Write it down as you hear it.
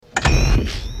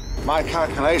my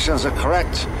calculations are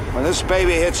correct, when this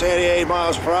baby hits 88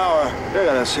 miles per hour, you're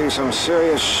gonna see some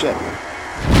serious shit.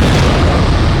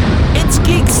 It's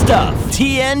Geek Stuff,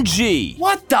 TNG.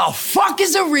 What the fuck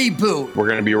is a reboot? We're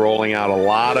going to be rolling out a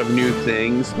lot of new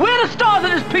things. We're the stars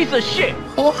of this piece of shit.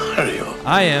 What are you?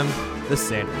 I am the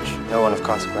sandwich. No one of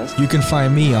consequence. You can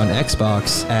find me on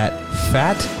Xbox at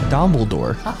Fat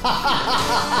Dumbledore.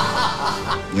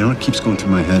 You know what keeps going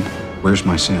through my head? Where's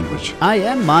my sandwich? I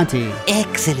am Monty.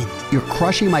 Excellent. You're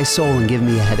crushing my soul and giving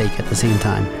me a headache at the same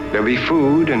time. There'll be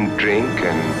food and drink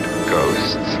and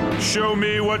ghosts. Show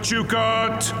me what you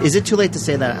got. Is it too late to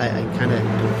say that I kind of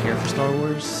don't care for Star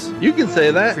Wars? You can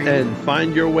say that and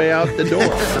find your way out the door.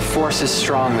 The Force is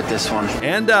strong with this one.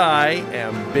 And I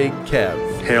am Big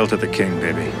Kev. Hail to the king,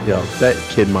 baby. Yo, that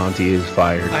kid Monty is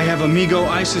fired. I have Amigo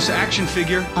Isis action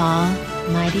figure.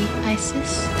 Mighty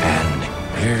Isis. And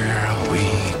here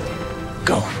we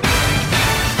go.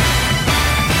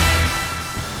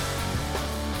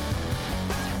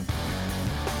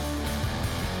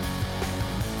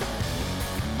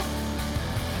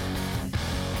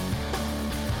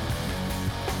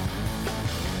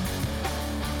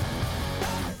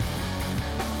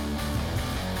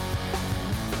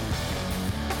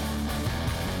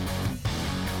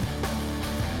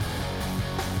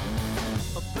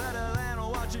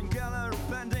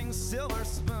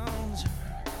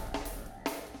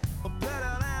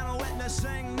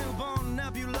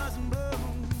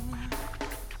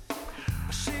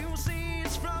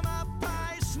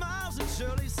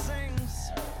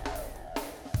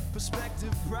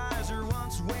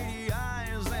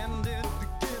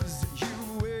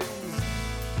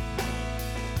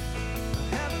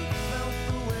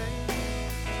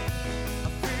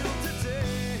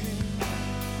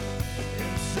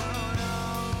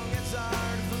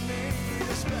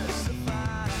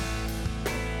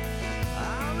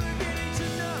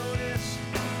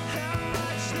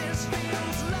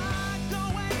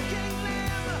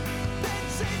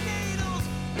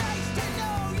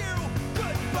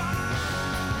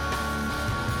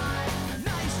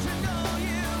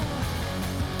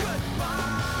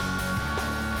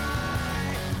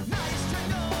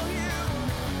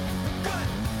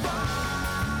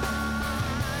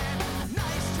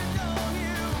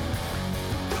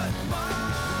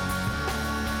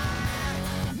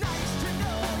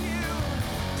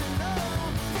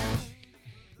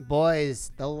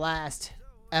 Boys, the last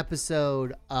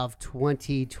episode of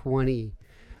 2020.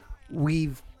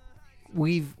 We've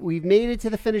made it to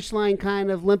the finish line,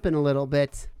 kind of limping a little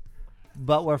bit,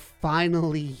 but we're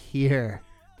finally here.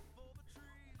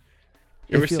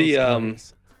 Did you ever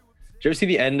see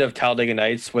the end of Talladega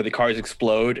Nights where the cars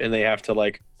explode and they have to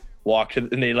like walk to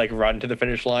and they like run to the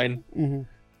finish line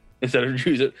instead of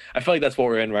use it? I feel like that's what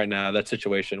we're in right now. That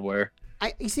situation where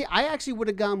I actually would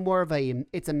have gone more of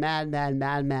it's a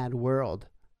mad world,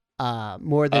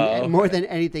 more than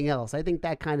anything else. I think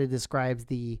that kind of describes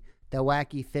the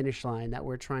wacky finish line that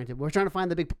we're trying to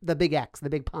find the big X, the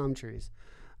big palm trees,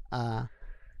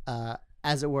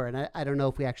 as it were. And I don't know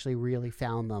if we actually really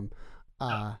found them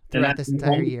throughout this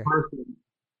entire year.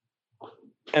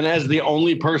 And as the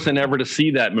only person ever to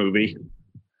see that movie,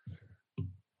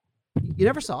 you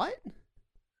never saw it?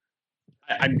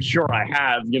 I'm sure I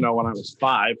have, when I was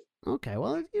 5. Okay,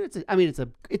 well, it's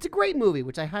a great movie,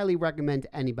 which I highly recommend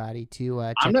to anybody to check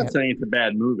out. I'm not saying it's a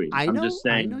bad movie. I'm just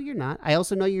saying. I know you're not. I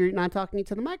also know you're not talking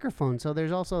to the microphone, so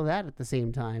there's also that at the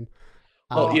same time.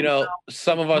 Well,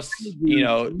 some of us,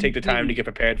 take the time to get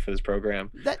prepared for this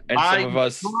program, and some of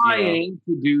us trying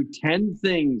to do 10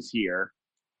 things here.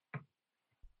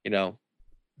 It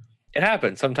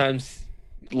happens sometimes.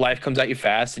 Life comes at you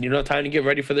fast and you don't have time to get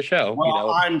ready for the show. Well,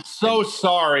 I'm so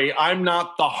sorry. I'm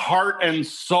not the heart and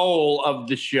soul of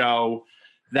the show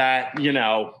that,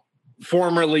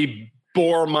 formerly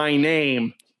bore my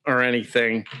name or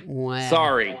anything. Wow.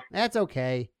 Sorry. That's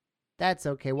okay.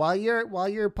 While you're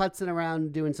putzing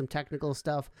around doing some technical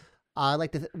stuff, I'd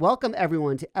like to welcome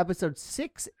everyone to episode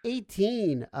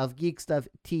 618 of Geek Stuff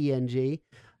TNG.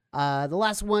 The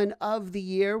last one of the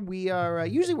year. We are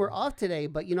usually we're off today,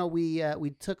 but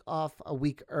we took off a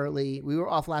week early. We were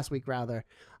off last week rather.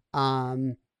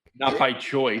 Not by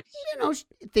choice.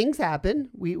 Things happen.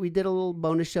 We did a little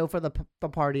bonus show for the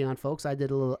party on folks. I did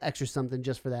a little extra something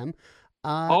just for them.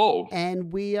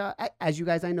 And we as you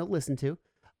guys I know listen to.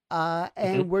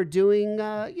 And we're doing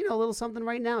a little something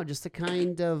right now just to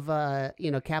kind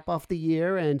of cap off the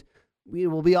year, and we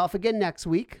will be off again next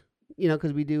week.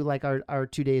 Because we do like our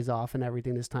 2 days off and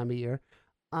everything this time of year.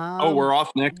 We're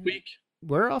off next week?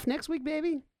 We're off next week,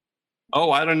 baby. Oh,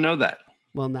 I didn't know that.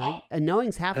 Well, now, and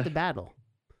knowing's half the battle.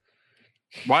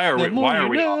 Why are we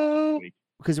off next week?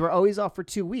 because we're always off for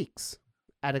 2 weeks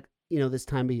at a this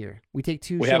time of year. We take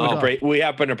two. We shows happen to off. break. We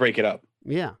happen to break it up.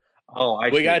 Yeah. Oh,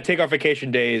 we got to take our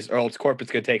vacation days, or else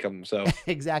corporate's gonna take them. So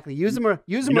exactly. Use them or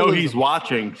use them. You know he's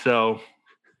watching, so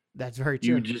that's very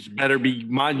true. You just better be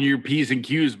minding your P's and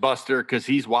Q's, Buster, because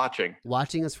he's watching.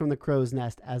 Watching us from the crow's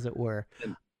nest, as it were.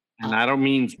 And I don't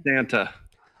mean Santa.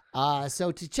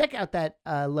 So to check out that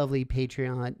lovely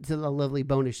Patreon, to the lovely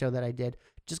bonus show that I did,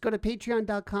 just go to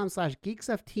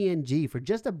patreon.com/geekstufftng for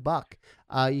just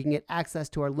 $1. You can get access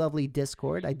to our lovely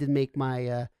Discord. I did make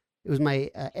my, it was my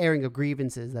airing of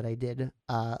grievances that I did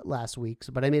last week.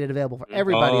 But I made it available for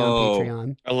everybody on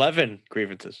Patreon. 11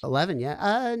 grievances. 11,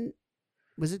 yeah.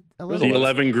 Was it 11? The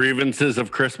 11 grievances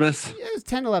of Christmas? Yeah, it was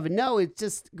 10, 11. No, it's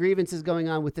just grievances going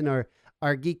on within our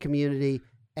geek community,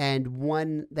 and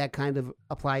one that kind of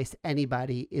applies to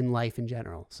anybody in life in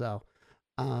general. So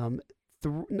for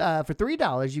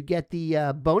 $3, you get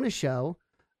the bonus show.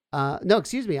 No,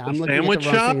 excuse me. I'm looking Sandwich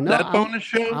at the wrong Shop? thing. No, That bonus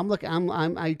show? I'm looking.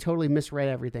 I totally misread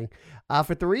everything.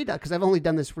 For $3, because I've only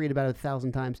done this read about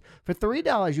 1,000 times. For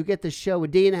 $3, you get the show a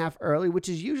day and a half early, which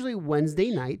is usually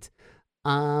Wednesday night.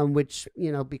 Which,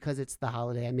 because it's the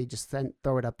holiday, I may just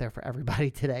throw it up there for everybody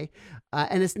today.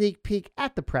 And a sneak peek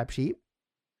at the prep sheet.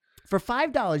 For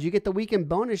 $5, you get the weekend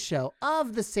bonus show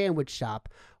of The Sandwich Shop,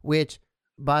 which,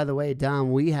 by the way,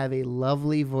 Dom, we have a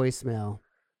lovely voicemail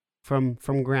from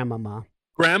Grandmama.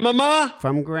 Grandmama?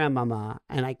 From Grandmama.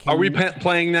 And I can't. Are we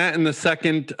playing that in the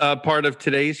second part of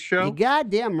today's show? You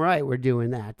goddamn right we're doing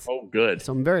that. Oh, good.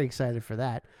 So I'm very excited for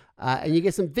that. And you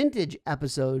get some vintage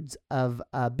episodes of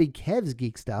Big Kev's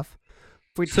Geek Stuff.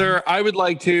 Sir, I would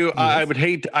like to,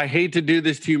 yes. I hate to do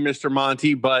this to you, Mr.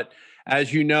 Monty, but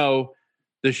as you know,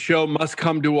 the show must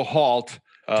come to a halt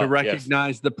to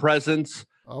recognize the presence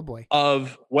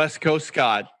of West Coast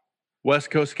Scott. West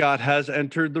Coast Scott has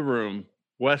entered the room.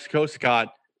 West Coast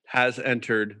Scott has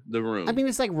entered the room. I mean,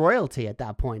 it's like royalty at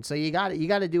that point. So you got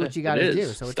to do what you got to do.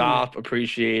 So stop,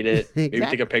 appreciate it. Exactly.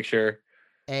 Maybe take a picture.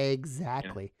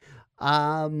 Exactly.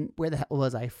 Yeah. Where the hell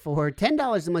was I? For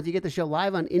 $10 a month, you get the show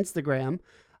live on Instagram,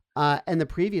 and the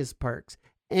previous perks.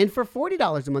 And for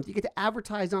 $40 a month, you get to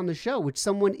advertise on the show, which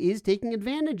someone is taking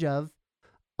advantage of.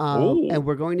 And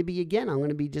we're going to be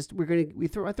I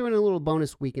throw in a little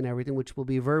bonus week and everything, which we'll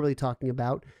be verbally talking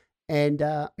about. And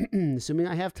assuming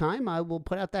I have time, I will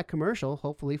put out that commercial,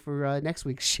 hopefully for next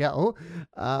week's show,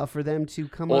 for them to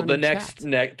come on. Well, the next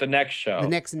show, the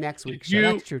next week's show.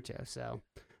 That's true too. So.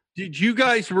 Did you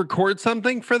guys record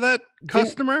something for that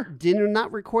customer? Did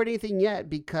not record anything yet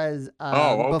because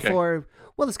before.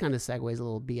 Well, this kind of segues a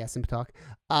little BS and talk.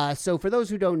 So for those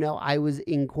who don't know, I was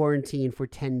in quarantine for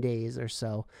 10 days or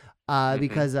so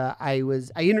because turned out I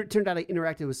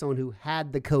interacted with someone who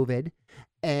had the COVID,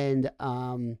 and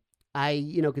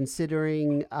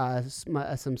considering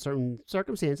some certain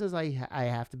circumstances, I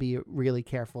have to be really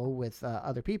careful with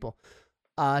other people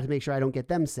to make sure I don't get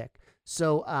them sick.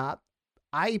 So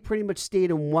I pretty much stayed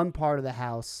in one part of the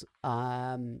house,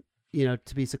 to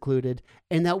be secluded.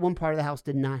 And that one part of the house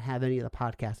did not have any of the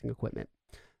podcasting equipment.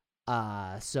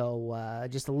 So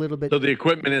just a little bit. So the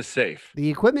equipment is safe. The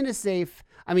equipment is safe.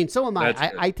 I mean, so am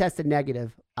I. I tested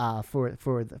negative for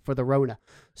the Rona.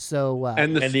 So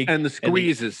and the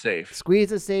squeeze is safe.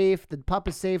 Squeeze is safe. The pup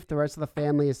is safe. The rest of the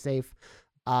family is safe.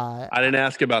 I didn't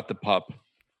ask about the pup.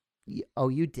 Oh,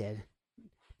 you did.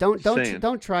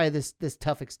 Don't try this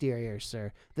tough exterior,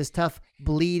 sir. This tough,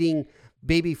 bleeding,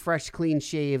 baby, fresh, clean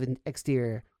shaven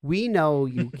exterior. We know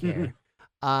you care.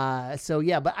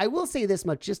 But I will say this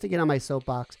much just to get on my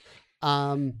soapbox.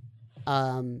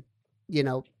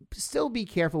 Still be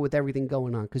careful with everything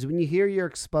going on, because when you hear you're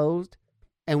exposed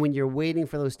and when you're waiting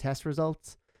for those test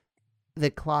results, the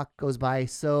clock goes by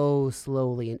so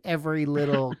slowly, and every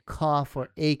little cough or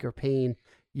ache or pain,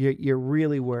 you're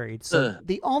really worried. So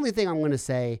the only thing I'm going to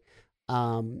say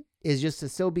is just to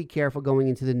still be careful going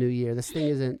into the new year. This thing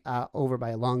isn't over by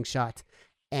a long shot,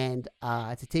 and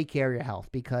to take care of your health,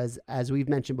 because as we've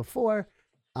mentioned before,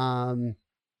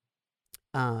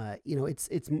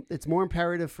 it's more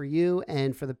imperative for you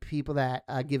and for the people that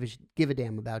give a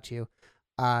damn about you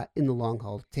in the long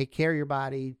haul. Take care of your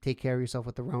body, take care of yourself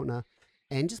with the Rona,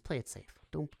 and just play it safe.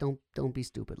 Don't be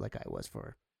stupid like I was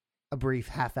for a brief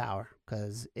half hour,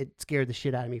 because it scared the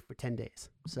shit out of me for 10 days.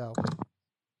 So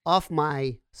off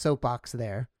my soapbox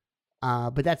there.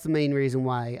 But that's the main reason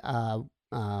why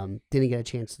didn't get a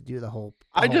chance to do the whole.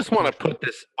 I just want to put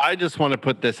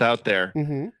this out there.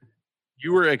 Mm-hmm.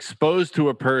 You were exposed to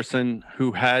a person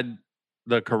who had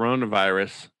the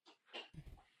coronavirus,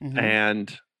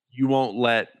 and you won't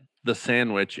let the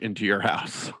sandwich into your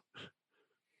house.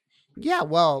 Yeah,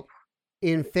 well,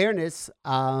 in fairness,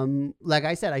 like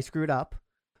I said, I screwed up.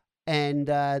 And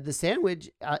the sandwich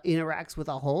interacts with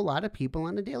a whole lot of people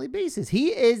on a daily basis. He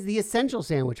is the essential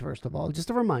sandwich, first of all. Just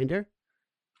a reminder.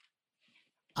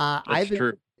 That's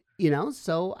true.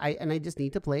 So I just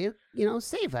need to play it,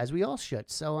 safe, as we all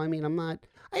should. So, I mean, I'm not,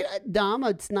 Dom,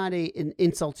 it's not an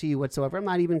insult to you whatsoever. I'm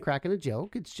not even cracking a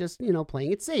joke. It's just,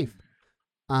 playing it safe.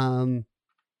 And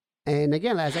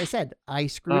again, as I said, I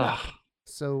screwed up.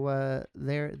 So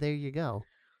there you go.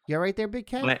 You all right there, Big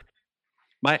Cat?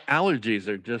 My allergies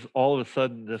are just all of a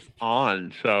sudden just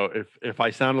on. So if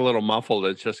I sound a little muffled,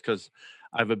 it's just because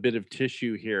I have a bit of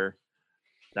tissue here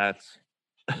that's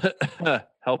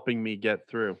helping me get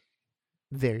through.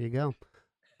 There you go.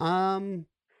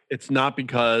 It's not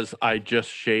because I just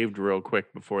shaved real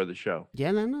quick before the show.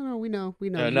 Yeah, no. We know.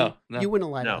 No. You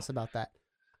wouldn't lie to us about that.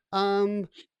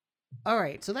 All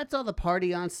right, so that's all the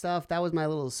party on stuff. That was my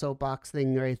little soapbox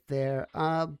thing right there.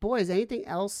 Boys, anything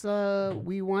else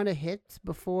we want to hit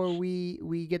before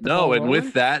we get the ball rolling?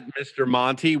 With that, Mr.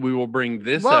 Monty, we will bring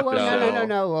this up. episode.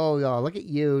 No. Oh, look at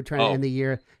you trying to end the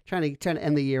year, trying to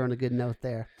end the year on a good note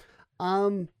there.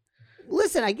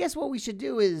 Listen, I guess what we should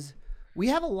do is we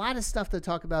have a lot of stuff to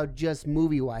talk about just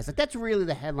movie-wise. Like, that's really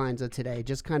the headlines of today,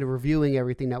 just kind of reviewing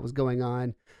everything that was going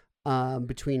on.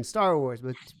 Between Star Wars,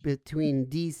 between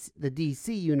the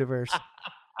DC universe,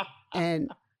 and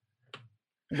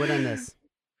what I miss?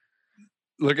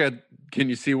 Can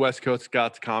you see West Coast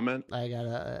Scott's comment? I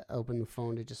gotta open the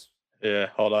phone to just. Yeah,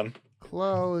 hold on.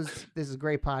 Close. This is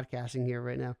great podcasting here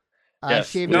right now.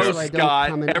 Yes. No,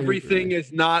 Scott, everything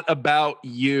is not about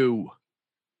you.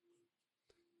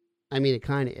 I mean, it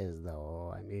kind of is,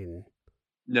 though. I mean,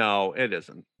 no, it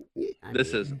isn't.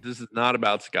 This is not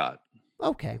about Scott.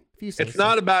 Okay. If you say it's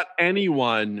not about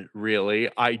anyone, really.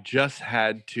 I just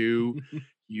had to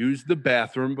use the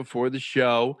bathroom before the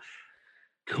show.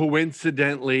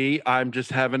 Coincidentally, I'm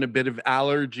just having a bit of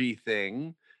allergy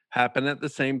thing happen at the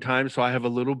same time. So I have a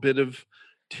little bit of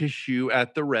tissue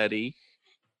at the ready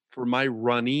for my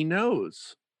runny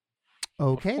nose.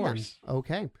 Okay, then.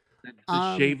 Okay.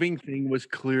 The shaving thing was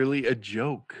clearly a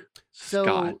joke,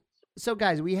 Scott. So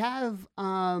guys, we have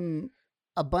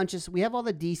we have all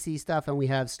the DC stuff and we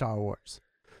have Star Wars.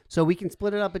 So we can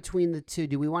split it up between the two.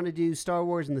 Do we want to do Star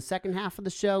Wars in the second half of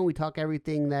the show? And we talk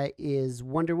everything that is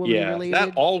Wonder Woman related. Is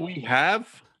that all we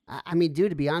have? I mean, dude,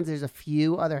 to be honest, there's a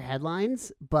few other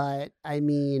headlines, but I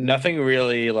mean, nothing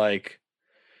really like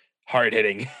hard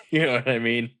hitting. You know what I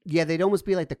mean? Yeah, they'd almost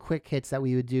be like the quick hits that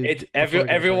we would do. It's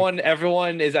everyone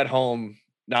is at home,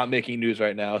 not making news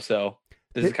right now. So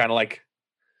this is kind of like.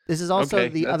 This is also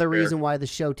the other reason why the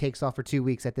show takes off for 2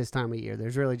 weeks at this time of year.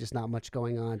 There's really just not much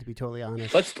going on, to be totally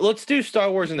honest. Let's do Star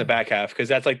Wars in the back half because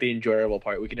that's like the enjoyable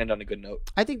part. We can end on a good note.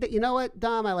 I think that, you know what,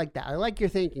 Dom, I like that. I like your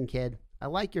thinking, kid. I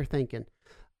like your thinking.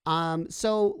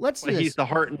 So let's do this. He's the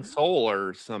heart and soul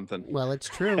or something. Well, it's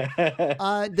true.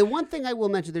 The one thing I will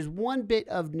mention, there's one bit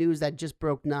of news that just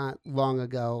broke not long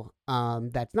ago.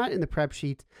 That's not in the prep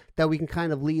sheet that we can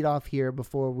kind of lead off here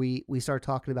before we start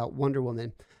talking about Wonder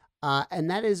Woman. And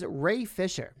that is Ray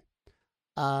Fisher.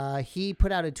 He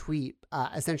put out a tweet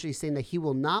essentially saying that he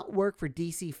will not work for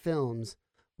DC Films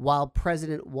while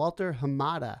President Walter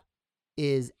Hamada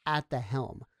is at the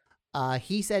helm.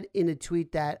 He said in a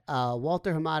tweet that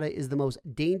Walter Hamada is the most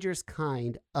dangerous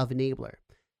kind of enabler.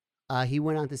 He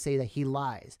went on to say that he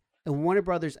lies. And Warner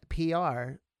Brothers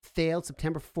PR failed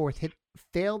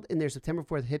in their September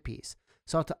 4th hit piece,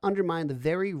 sought to undermine the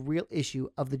very real issue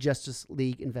of the Justice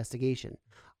League investigation.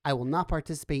 I will not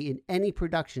participate in any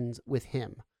productions with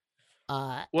him.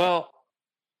 Well,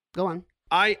 go on.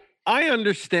 I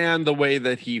understand the way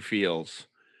that he feels.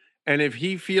 And if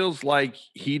he feels like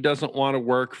he doesn't want to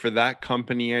work for that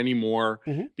company anymore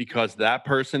because that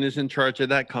person is in charge of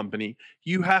that company,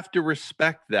 you have to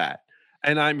respect that.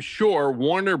 And I'm sure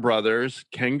Warner Brothers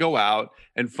can go out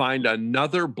and find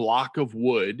another block of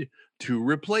wood to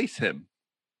replace him.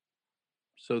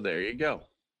 So there you go.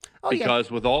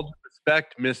 Because with all due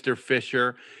respect, Mr.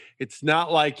 Fisher, it's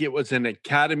not like it was an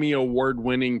Academy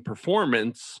Award-winning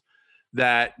performance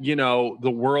that, you know,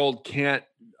 the world can't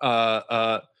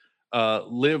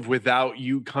live without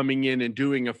you coming in and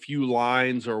doing a few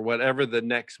lines or whatever the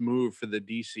next move for the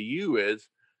DCU is.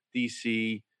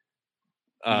 DC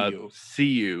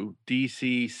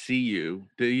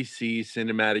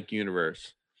Cinematic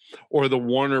Universe, or the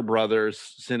Warner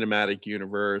Brothers Cinematic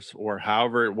Universe, or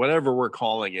whatever we're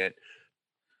calling it.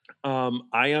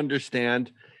 I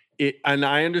understand it, and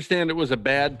I understand it was a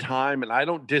bad time, and I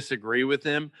don't disagree with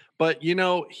him, but you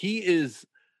know, he is,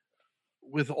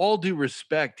 with all due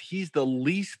respect, he's the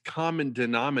least common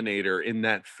denominator in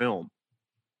that film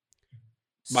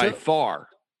by far.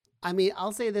 I mean,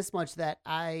 I'll say this much, that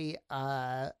I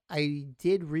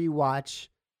did rewatch.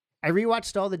 I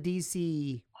rewatched all the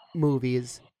DC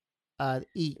movies,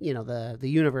 the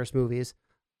universe movies.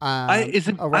 I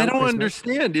don't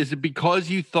understand. Is it because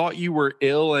you thought you were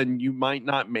ill and you might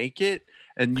not make it,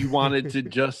 and you wanted to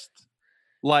just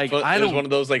like? It was one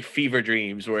of those like fever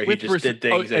dreams where he just did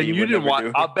things that you didn't want.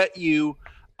 Do.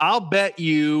 I'll bet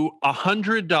you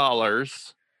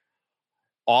 $100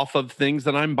 off of things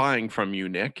that I'm buying from you,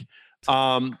 Nick,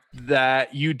 that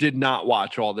you did not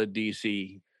watch all the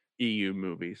DC EU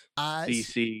movies,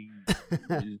 DC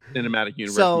Cinematic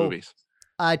Universe movies.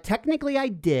 Technically, I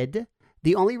did.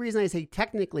 The only reason I say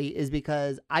technically is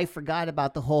because I forgot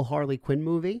about the whole Harley Quinn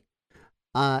movie.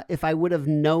 If I would have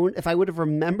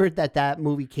remembered that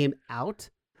movie came out,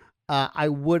 I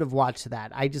would have watched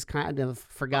that. I just kind of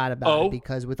forgot about it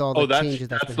because with all the changes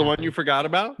that's the one you forgot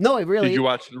about? No, I really.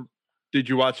 Did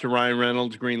you watch the Ryan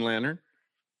Reynolds Green Lantern?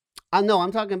 No,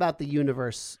 I'm talking about the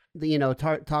universe.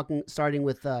 Starting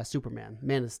with Superman,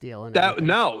 Man of Steel, and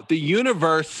the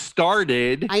universe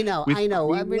started. I know.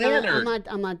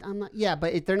 I'm not. Yeah,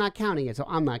 but they're not counting it, so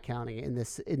I'm not counting it in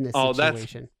this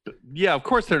situation. Of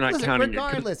course they're not counting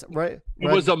regardless, it. Right?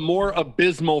 It was a more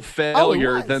abysmal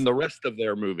failure than the rest of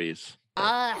their movies.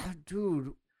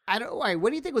 Dude. I don't. All right,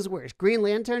 what do you think was worse, Green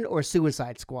Lantern or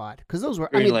Suicide Squad? Because those were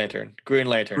Green Lantern. Green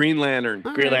Lantern,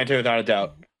 without a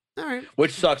doubt. All right.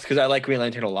 Which sucks because I like Green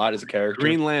Lantern a lot as a character.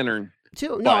 Green Lantern.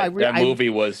 Too. No, that movie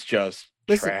was just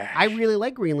trash. I really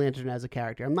like Green Lantern as a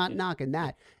character. I'm not knocking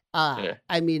that. I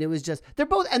mean, it was just they're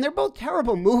both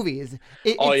terrible movies.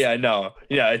 It's not,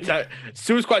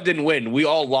 Suicide Squad didn't win. We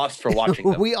all lost for watching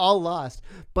them. We all lost.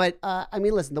 But I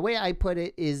mean, listen, the way I put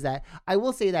it is that I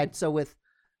will say that. So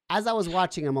as I was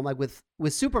watching them, I'm like with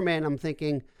Superman, I'm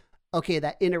thinking, okay,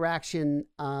 that interaction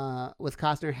with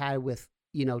Costner had with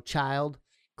Child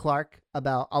Clark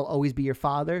about "I'll always be your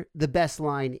father," the best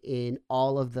line in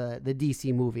all of the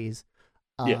DC movies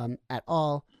at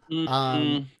all.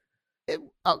 Mm-hmm.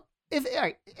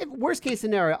 If worst case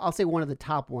scenario, I'll say one of the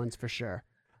top ones for sure.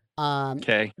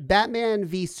 Okay. Batman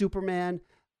v Superman.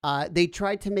 They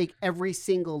tried to make every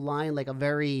single line like a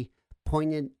very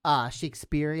poignant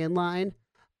Shakespearean line,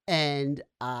 and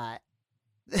I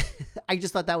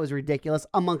just thought that was ridiculous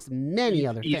amongst many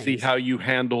other things. Easy how you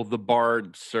handle the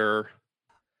bard, sir.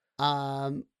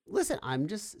 Listen, I'm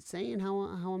just saying how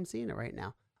I'm seeing it right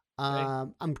now.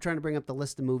 I'm trying to bring up the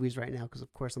list of movies right now because,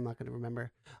 of course, I'm not going to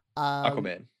remember.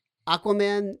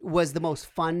 Aquaman was the most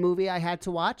fun movie I had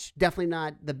to watch. Definitely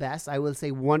not the best. I will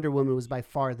say Wonder Woman was by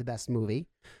far the best movie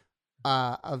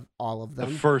of all of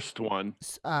them. The first one.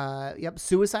 Yep.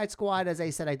 Suicide Squad, as I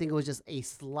said, I think it was just a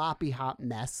sloppy hot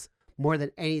mess more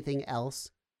than anything else.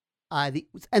 Some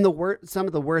of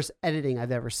the worst editing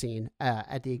I've ever seen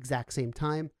at the exact same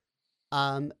time.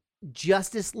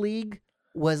 Justice League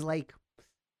was like,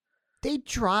 they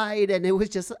tried, and it was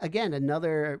just, again,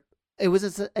 it was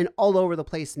just an all over the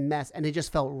place mess, and it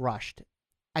just felt rushed.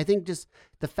 I think just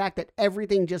the fact that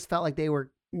everything just felt like they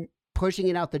were pushing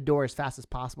it out the door as fast as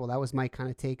possible. That was my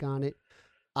kind of take on it.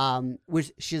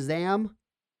 Was Shazam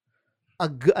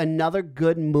another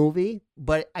good movie,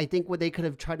 but I think what they could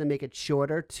have tried to make it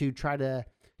shorter to try to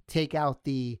take out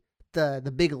the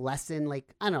big lesson.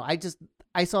 Like, I don't know.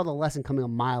 I saw the lesson coming a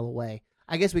mile away.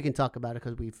 I guess we can talk about it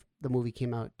because the movie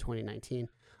came out 2019.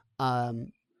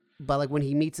 But like when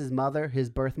he meets his mother, his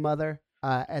birth mother,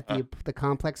 at the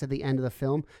complex at the end of the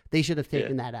film, they should have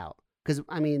taken that out. Because,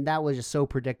 I mean, that was just so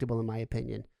predictable in my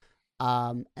opinion.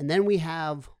 And then we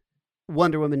have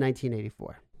Wonder Woman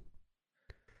 1984.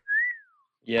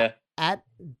 Yeah. At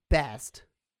best,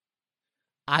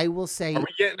 I will say... Are we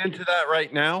getting into that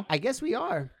right now? I guess we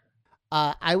are.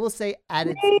 I will say at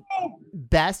its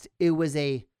best, it was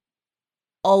a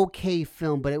okay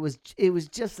film, but it was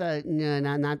just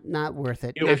not worth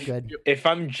it. Not good. If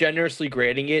I'm generously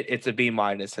grading it, it's a B-,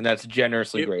 and that's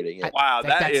generously grading it. Wow,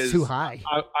 that's too high.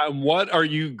 What are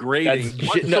you grading?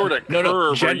 What sort of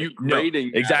curve are you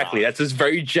grading? Exactly. That's just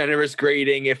very generous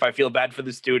grading. If I feel bad for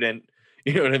the student,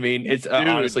 you know what I mean? It's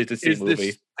honestly, it's a C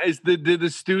movie. Did the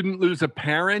student lose a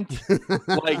parent?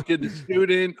 Like,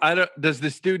 does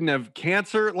the student have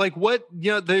cancer? Like, what?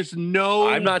 There's no.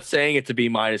 I'm not saying it's a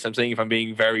B-. I'm saying if I'm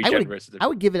being very generous, I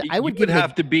would give it. You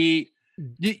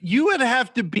would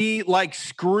have to be like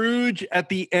Scrooge at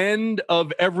the end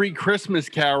of every Christmas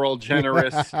Carol,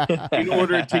 generous, in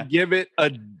order to give it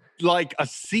a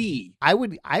C. I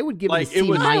would give it a C-. It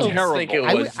was terrible.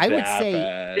 I would say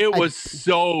bad. It was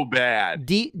so bad.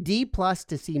 D+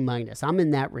 to C-. I'm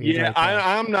in that range. Yeah,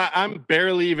 right I'm not. I'm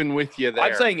barely even with you there.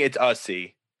 I'm saying it's a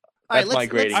C. All right, That's my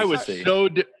grading. I was C. so.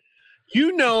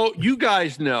 You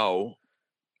guys know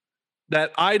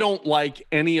that I don't like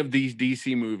any of these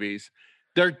DC movies.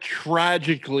 They're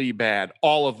tragically bad,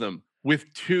 all of them,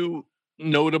 with two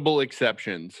notable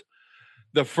exceptions.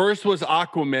 The first was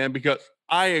Aquaman, because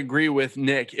I agree with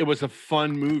Nick. It was a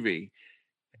fun movie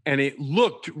and it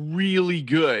looked really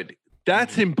good.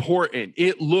 That's important.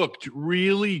 It looked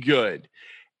really good.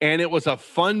 And it was a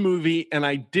fun movie. And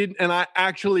I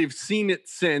actually have seen it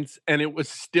since, and it was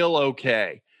still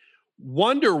okay.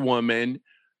 Wonder Woman,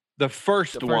 the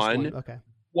first one. Okay.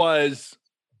 Was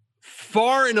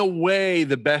far and away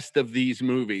the best of these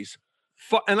movies.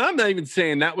 And I'm not even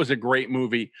saying that was a great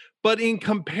movie, but in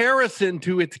comparison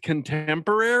to its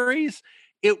contemporaries,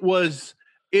 it was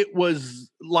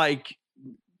like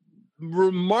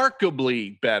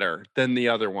remarkably better than the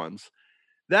other ones.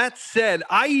 That said,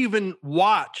 I even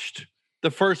watched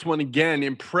the first one again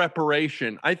in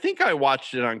preparation. I think I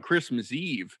watched it on Christmas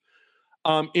Eve.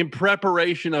 In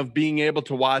preparation of being able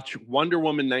to watch Wonder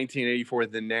Woman 1984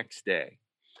 the next day.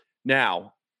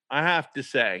 Now, I have to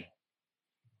say,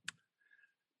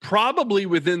 probably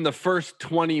within the first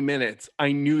 20 minutes,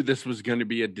 I knew this was going to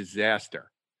be a disaster.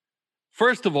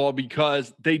 First of all,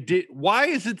 because why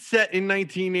is it set in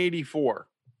 1984?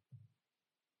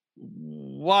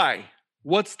 Why?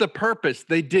 What's the purpose?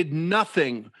 They did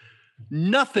nothing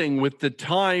with the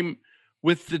time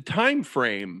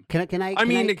frame.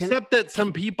 Except that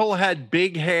some people had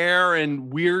big hair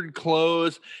and weird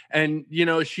clothes, and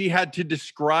she had to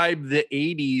describe the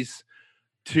 80s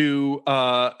to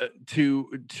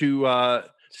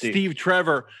Steve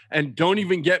Trevor, and don't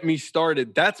even get me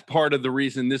started. That's part of the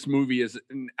reason this movie is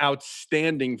an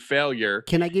outstanding failure.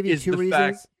 Can I give you two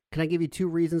reasons? Can I give you two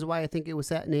reasons why I think it was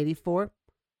set in 84?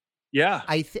 Yeah.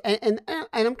 And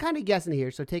I'm kind of guessing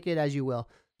here, so take it as you will.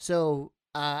 So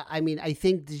I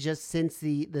think just since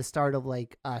the start of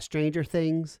like Stranger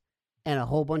Things and a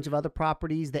whole bunch of other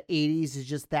properties, the 80s is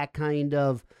just that kind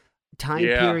of time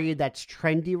period that's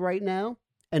trendy right now,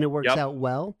 and it works out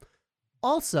well.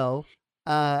 Also,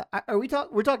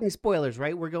 we're talking spoilers,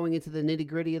 right? We're going into the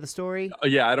nitty-gritty of the story.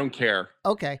 Yeah, I don't care.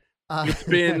 Okay. It's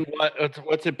been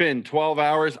what's it been? 12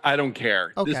 hours? I don't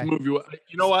care. Okay. This movie,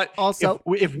 you know what? Also,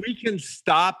 if we can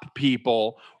stop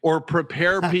people or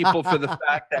prepare people for the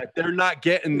fact that they're not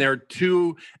getting their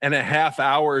 2.5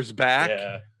 hours back,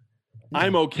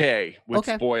 I'm okay with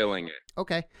spoiling it.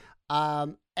 Okay.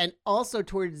 And also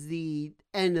towards the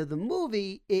end of the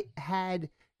movie, it had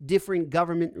different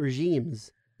government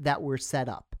regimes that were set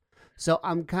up. So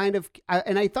I'm kind of,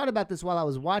 and I thought about this while I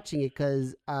was watching it,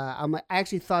 because I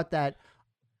actually thought that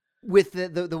with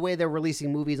the way they're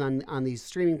releasing movies on these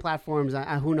streaming platforms,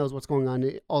 who knows what's going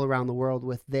on all around the world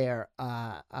with their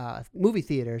movie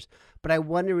theaters. But I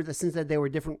wonder, since that there were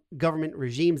different government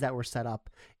regimes that were set up,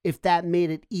 if that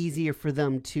made it easier for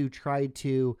them to try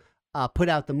to put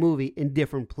out the movie in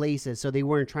different places, so they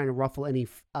weren't trying to ruffle any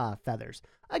feathers.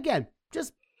 Again,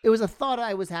 it was a thought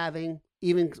I was having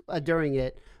even during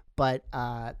it. But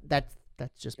that's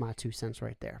just my 2 cents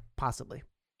right there, possibly.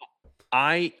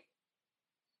 I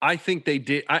think they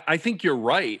did. I think you're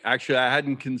right. Actually, I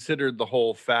hadn't considered the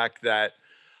whole fact that,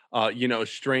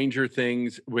 Stranger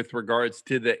Things with regards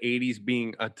to the 80s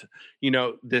being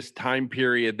this time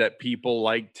period that people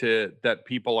that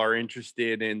people are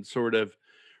interested in sort of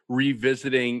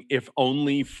revisiting, if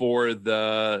only for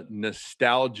the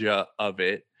nostalgia of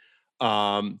it.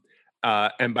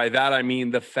 And by that, I mean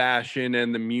the fashion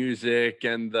and the music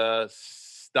and the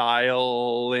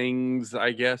stylings,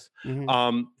 I guess,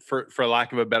 for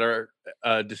lack of a better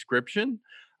description.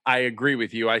 I agree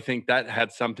with you. I think that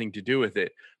had something to do with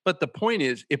it. But the point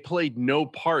is, it played no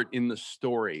part in the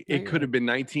story. It could have been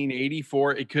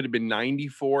 1984. It could have been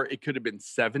 94. It could have been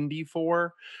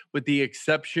 74. With the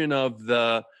exception of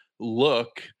the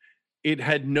look, it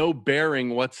had no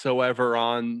bearing whatsoever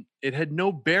on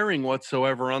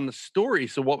the story.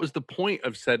 So what was the point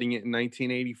of setting it in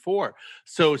 1984?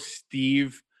 So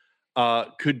Steve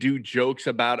could do jokes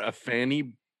about a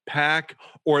fanny pack,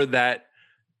 or that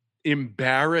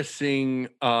embarrassing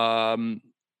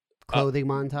clothing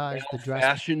montage, the dress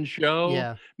fashion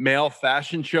show, male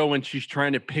fashion show, when she's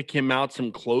trying to pick him out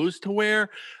some clothes to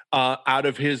wear out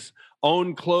of his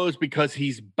own clothes because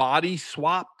he's body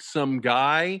swapped some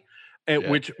guy.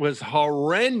 Which was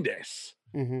horrendous,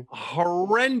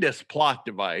 horrendous plot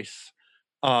device,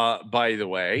 by the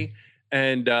way.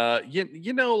 And, I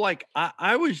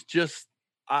was just,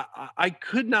 I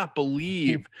could not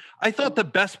believe, I thought the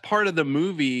best part of the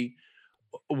movie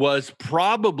was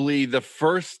probably the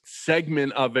first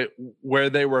segment of it where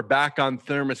they were back on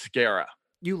Themyscira.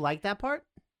 You like that part?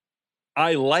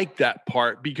 I like that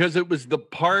part because it was the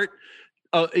part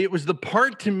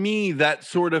to me that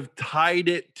sort of tied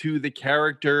it to the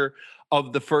character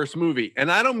of the first movie.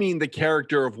 And I don't mean the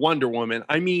character of Wonder Woman.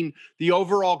 I mean the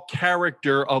overall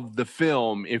character of the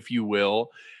film, if you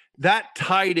will. That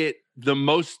tied it the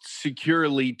most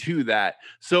securely to that.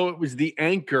 So it was the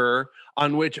anchor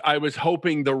on which I was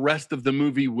hoping the rest of the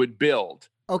movie would build.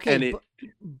 Okay, and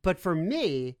but for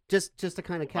me, just to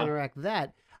kind of counteract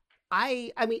that,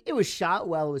 I mean, it was shot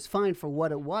well. It was fine for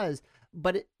what it was.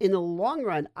 But in the long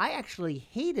run, I actually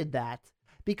hated that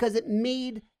because it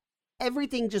made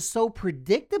everything just so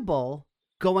predictable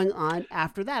going on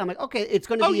after that. I'm like, okay, it's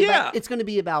going to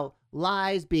be about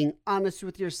lies, being honest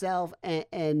with yourself,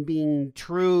 and being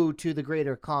true to the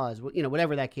greater cause, you know,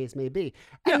 whatever that case may be.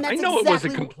 And I know it was a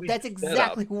complete That's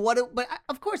exactly setup. what it, but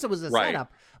of course it was a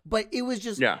setup, but it was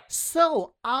just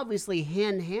so obviously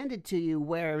hand-handed to you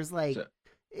where it was like,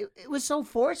 it was so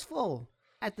forceful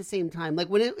at the same time. Like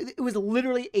when it was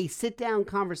literally a sit-down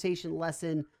conversation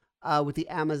lesson with the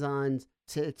Amazons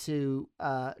to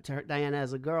her, Diana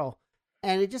as a girl.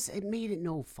 And it made it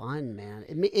no fun, man.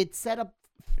 It set up,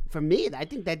 for me, I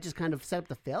think that just kind of set up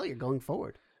the failure going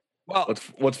forward. Well,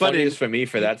 what's funny is for me,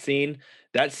 for that scene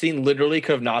literally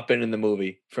could have not been in the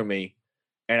movie for me.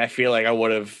 And I feel like I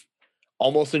would have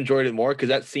almost enjoyed it more because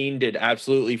that scene did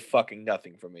absolutely fucking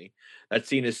nothing for me. That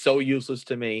scene is so useless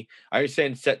to me. I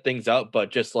understand set things up,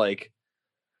 but just like,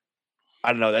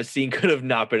 I don't know, that scene could have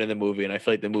not been in the movie. And I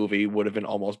feel like the movie would have been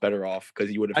almost better off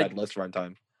because you would have had less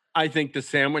runtime. I think the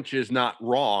sandwich is not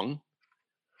wrong.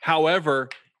 However,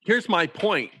 here's my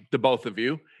point to both of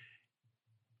you.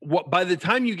 By the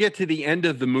time you get to the end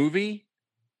of the movie,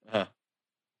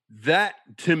 that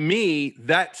to me,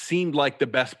 that seemed like the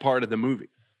best part of the movie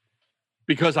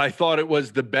because I thought it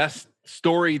was the best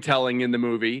storytelling in the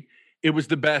movie. It was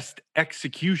the best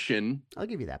execution. I'll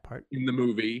give you that part in the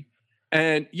movie.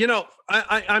 And, you know,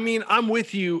 I mean, I'm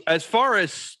with you as far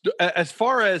as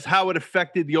how it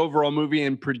affected the overall movie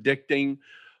and predicting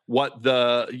what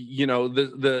the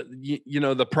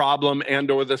problem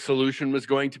and or the solution was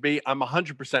going to be. I'm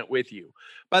 100% with you.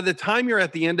 By the time you're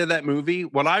at the end of that movie,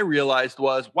 what I realized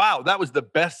was, wow, that was the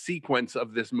best sequence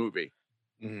of this movie.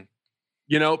 Mm-hmm.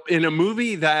 You know, in a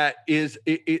movie that is,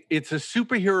 it's a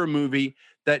superhero movie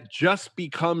that just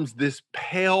becomes this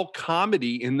pale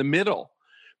comedy in the middle.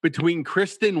 Between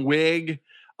Kristen Wiig,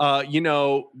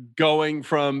 going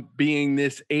from being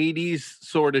this 80s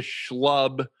sort of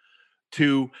schlub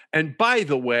to, and by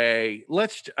the way,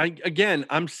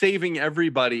 I'm saving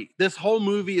everybody. This whole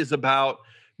movie is about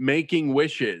making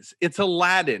wishes. It's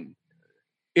Aladdin.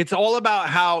 It's all about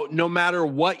how no matter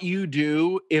what you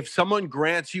do, if someone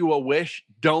grants you a wish,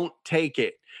 don't take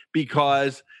it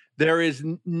because there is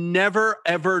never,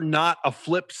 ever not a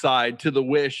flip side to the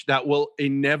wish that will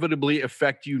inevitably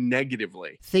affect you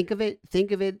negatively. Think of it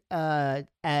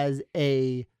as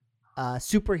a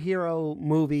superhero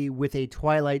movie with a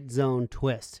Twilight Zone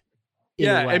twist.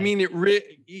 Yeah, I mean,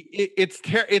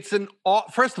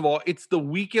 first of all, it's the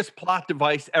weakest plot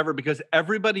device ever because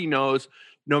everybody knows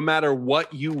no matter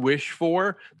what you wish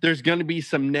for, there's going to be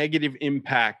some negative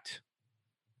impact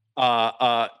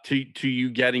to you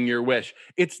getting your wish.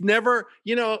 It's never,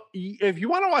 if you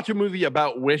want to watch a movie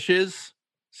about wishes,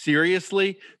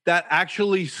 seriously, that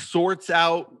actually sorts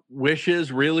out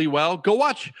wishes really well, go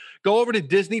over to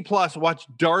Disney Plus, watch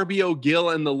Darby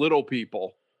O'Gill and the Little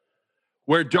People,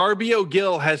 where Darby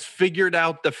O'Gill has figured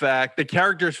out the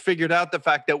character's figured out the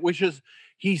fact that wishes,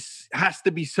 he has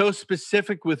to be so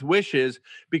specific with wishes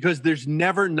because there's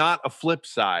never not a flip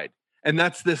side. And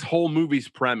that's this whole movie's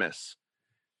premise.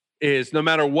 Is no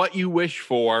matter what you wish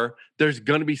for, there's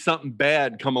going to be something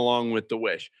bad come along with the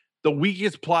wish. The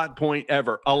weakest plot point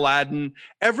ever. Aladdin.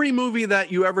 Every movie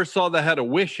that you ever saw that had a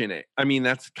wish in it. I mean,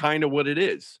 that's kind of what it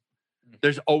is.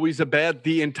 There's always a bad.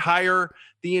 The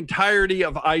entirety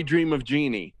of I Dream of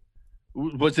Jeannie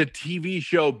was a TV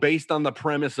show based on the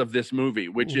premise of this movie,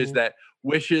 which is that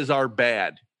wishes are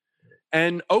bad.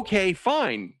 And okay,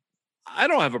 fine. I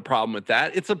don't have a problem with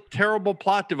that. It's a terrible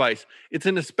plot device. It's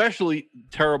an especially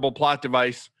terrible plot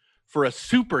device for a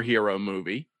superhero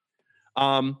movie.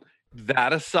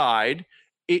 That aside,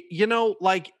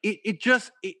 it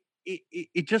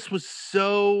just was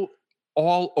so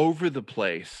all over the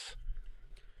place.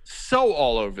 So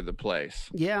all over the place.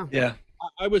 Yeah. Yeah.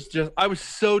 I was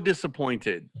so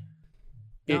disappointed.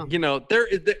 Yeah.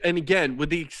 And again, with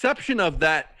the exception of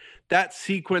that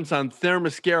sequence on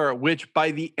Themyscira, which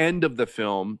by the end of the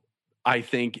film, I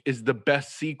think is the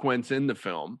best sequence in the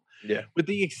film. Yeah. With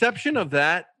the exception of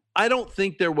that, I don't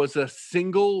think there was a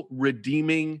single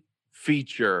redeeming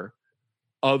feature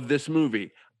of this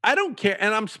movie. I don't care.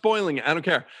 And I'm spoiling it. I don't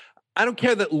care. I don't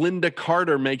care that Linda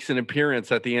Carter makes an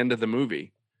appearance at the end of the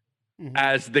movie.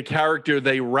 as the character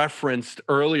they referenced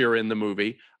earlier in the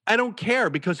movie, I don't care,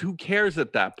 because who cares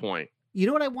at that point? You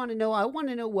know what I want to know? I want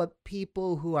to know what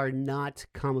people who are not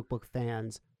comic book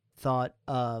fans thought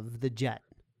of the Jet.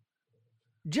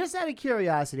 Just out of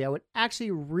curiosity, I would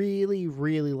actually really,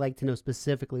 really like to know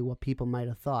specifically what people might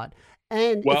have thought.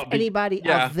 And if anybody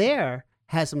out there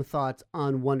has some thoughts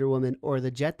on Wonder Woman or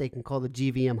the Jet, they can call the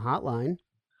GVM hotline.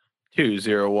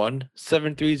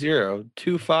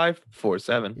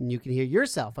 201-730-2547. And you can hear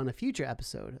yourself on a future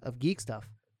episode of Geek Stuff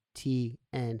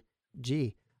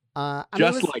TNG.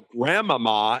 Like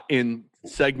Grandmama in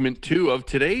segment 2 of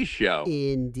today's show.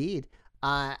 Indeed.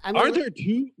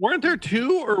 Weren't there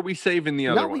two, or are we saving the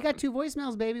other one? No, we got 2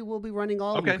 voicemails, baby. We'll be running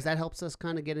all of them because that helps us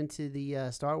kind of get into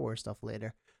the Star Wars stuff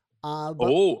later.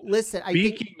 Listen,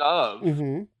 speaking of,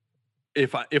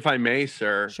 if I may,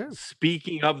 sir, sure.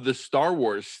 Speaking of the Star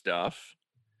Wars stuff,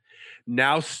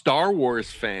 now Star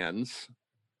Wars fans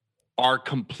are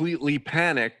completely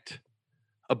panicked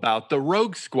about the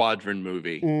Rogue Squadron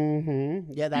movie.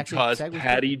 Yeah, that's because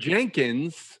Patty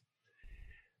Jenkins,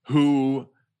 who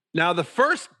now the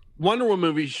first Wonder Woman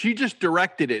movie, she just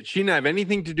directed it. She didn't have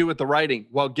anything to do with the writing.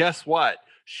 Well, guess what?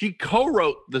 She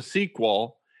co-wrote the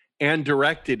sequel and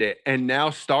directed it, and now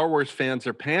Star Wars fans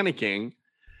are panicking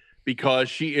because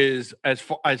she is, as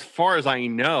far as I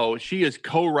know, she is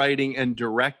co-writing and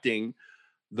directing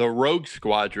the Rogue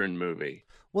Squadron movie.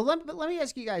 Well, let me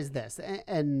ask you guys this,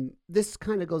 and this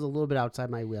kind of goes a little bit outside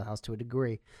my wheelhouse to a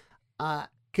degree.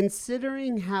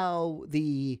 Considering how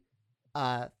the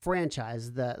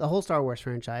franchise, the whole Star Wars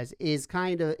franchise, is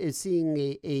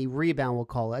seeing a rebound, we'll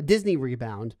call it, a Disney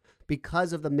rebound,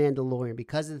 because of The Mandalorian,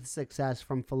 because of the success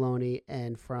from Filoni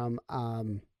and from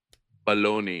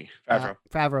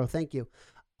Favreau, thank you.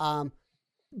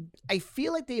 I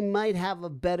feel like they might have a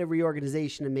better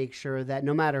reorganization to make sure that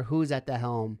no matter who's at the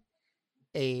helm,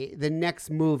 the next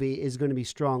movie is going to be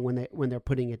strong when they're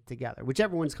putting it together,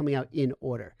 whichever one's coming out in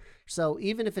order. So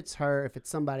even if it's her, if it's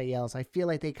somebody else, I feel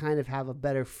like they kind of have a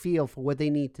better feel for what they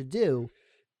need to do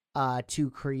to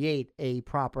create a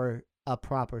proper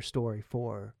story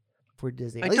for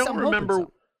Disney. I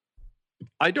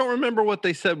don't remember what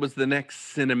they said was the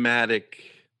next cinematic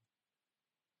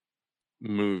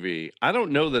movie. I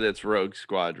don't know that it's Rogue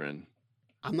Squadron.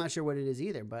 I'm not sure what it is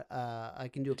either, but I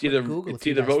can do a quick Google. It's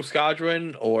either Rogue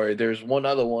Squadron or there's one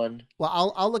other one.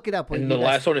 Well, I'll look it up. And the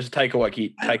last one is Taika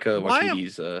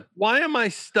Waititi's. Why am I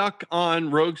stuck on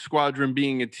Rogue Squadron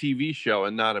being a TV show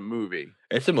and not a movie?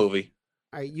 It's a movie.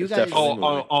 All right, you guys.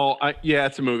 Yeah,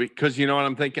 it's a movie. Because you know what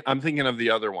I'm thinking? I'm thinking of the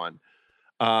other one.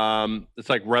 It's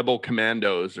like Rebel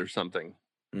Commandos or something.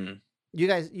 You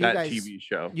guys, TV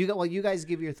show. You guys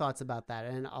give your thoughts about that,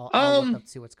 and I'll look up to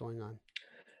see what's going on.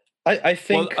 I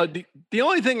think the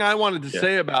only thing I wanted to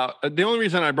say about the only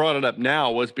reason I brought it up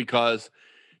now was because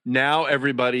now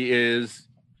everybody is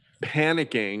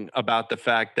panicking about the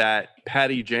fact that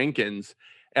Patty Jenkins,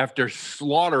 after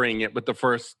slaughtering it with the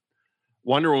first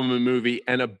Wonder Woman movie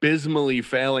and abysmally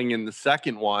failing in the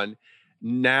second one,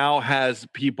 now has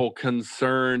people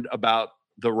concerned about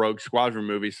the Rogue Squadron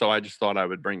movie. So I just thought I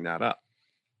would bring that up.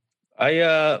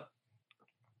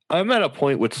 I'm at a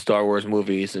point with Star Wars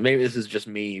movies, and maybe this is just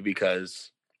me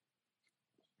because,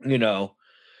 put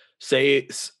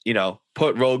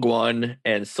Rogue One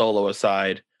and Solo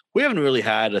aside, we haven't really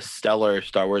had a stellar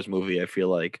Star Wars movie, I feel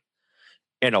like,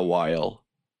 in a while.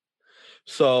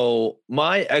 So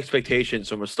my expectations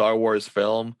from a Star Wars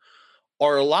film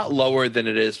are a lot lower than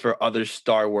it is for other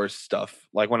Star Wars stuff,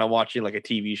 like when I'm watching like a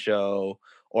TV show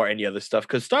or any other stuff.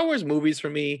 Because Star Wars movies, for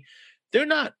me, they're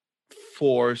not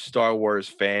for Star Wars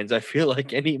fans, I feel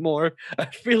like, anymore. I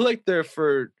feel like they're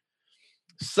for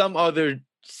some other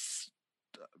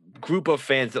group of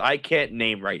fans that I can't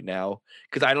name right now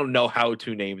because I don't know how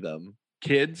to name them.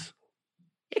 Kids?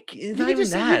 It's not even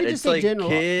that. It's like general,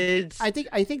 kids. I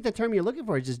think the term you're looking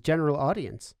for is just general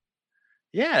audience.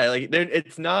 Yeah, like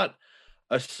it's not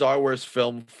a Star Wars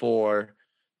film for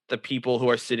the people who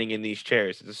are sitting in these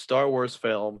chairs. It's a Star Wars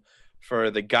film for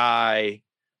the guy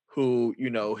who,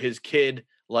 his kid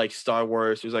likes Star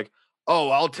Wars. Who's like, oh,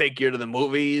 I'll take you to the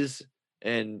movies.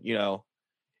 And,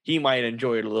 he might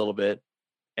enjoy it a little bit.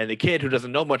 And the kid who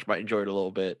doesn't know much might enjoy it a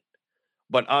little bit.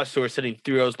 But us who are sitting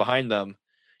 3 rows behind them,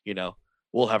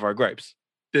 we'll have our gripes.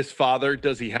 This father,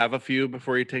 does he have a few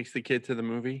before he takes the kid to the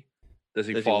movie? Does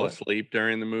he fall asleep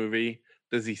during the movie?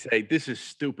 Does he say, this is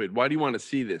stupid? Why do you want to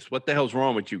see this? What the hell's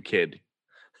wrong with you, kid?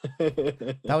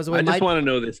 That was the way I just want to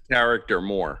know this character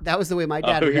more. That was the way my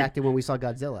dad reacted when we saw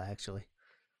Godzilla, actually.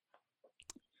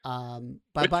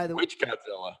 Which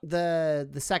Godzilla?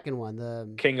 The second one,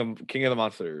 the King of the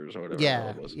Monsters or whatever.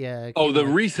 Yeah. Oh, the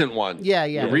recent one. Yeah,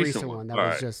 the recent one. That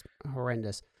was just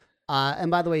horrendous.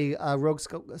 And by the way, Rogue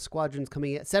Squadron's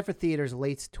coming in, set for theaters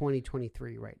late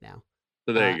 2023 right now.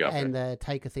 So there you go. And the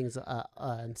Taika thing's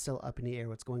still up in the air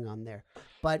what's going on there.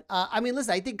 But, I mean,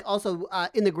 listen, I think also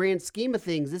in the grand scheme of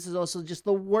things, this is also just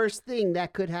the worst thing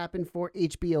that could happen for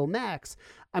HBO Max.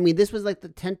 I mean, this was like the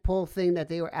tentpole thing that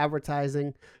they were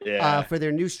advertising for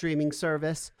their new streaming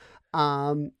service.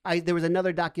 There was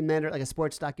another documentary, like a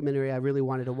sports documentary I really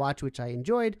wanted to watch, which I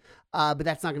enjoyed, but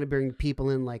that's not going to bring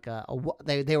people in like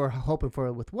they were hoping for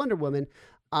it with Wonder Woman.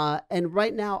 And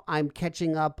right now I'm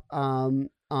catching up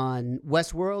on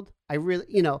Westworld. I really,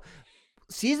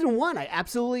 season 1, I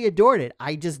absolutely adored it.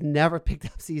 I just never picked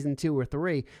up season 2 or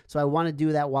 3. So I want to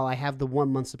do that while I have the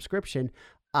 1-month subscription.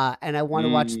 And I want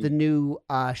to watch the new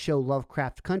show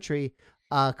Lovecraft Country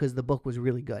because the book was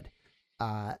really good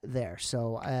there.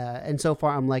 So, and so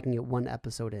far I'm liking it 1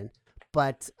 episode in.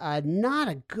 But not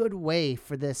a good way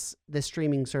for this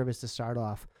streaming service to start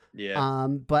off. Yeah.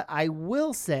 But I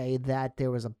will say that there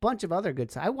was a bunch of other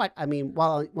good stuff.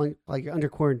 While you're under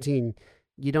quarantine,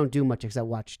 you don't do much except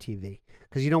watch TV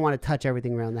because you don't want to touch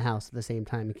everything around the house at the same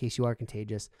time in case you are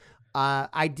contagious.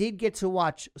 I did get to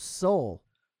watch Soul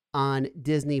on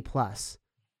Disney Plus.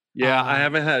 Yeah, I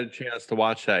haven't had a chance to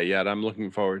watch that yet. I'm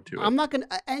looking forward to it. I'm not gonna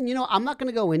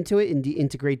go into it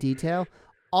into great detail.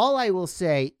 All I will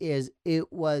say is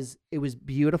it was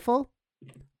beautiful.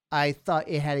 I thought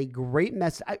it had a great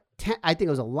message. I think it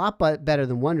was a lot better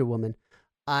than Wonder Woman.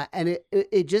 And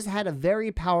it just had a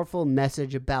very powerful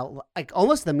message about like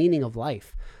almost the meaning of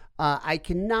life. I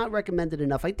cannot recommend it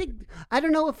enough. I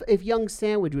don't know if Young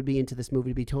Sandwich would be into this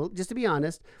movie, just to be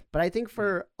honest, but I think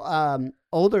for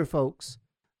older folks,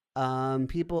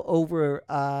 people over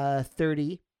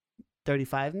 30,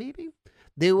 35 maybe,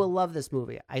 they will love this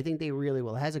movie. I think they really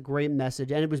will. It has a great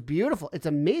message and it was beautiful. It's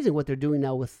amazing what they're doing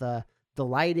now with the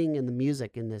lighting and the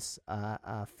music in this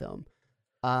film.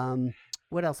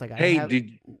 What else I got? Hey,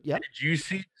 did you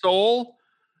see Soul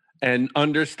and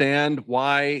understand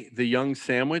why the Young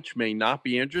Sandwich may not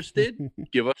be interested?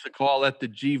 Give us a call at the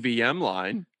GVM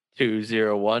line.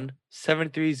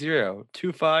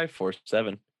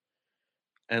 201-730-2547.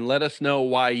 And let us know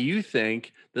why you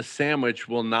think the Sandwich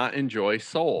will not enjoy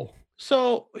Soul.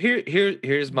 So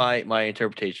here's my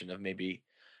interpretation of maybe.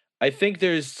 I think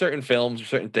there's certain films or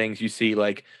certain things you see,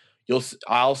 like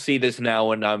I'll see this now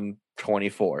when I'm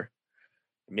 24,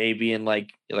 maybe in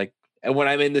like and when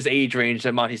I'm in this age range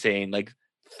that Monty's saying, like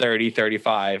 30,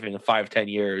 35 in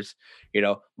 5-10 years,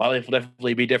 my life will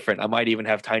definitely be different. I might even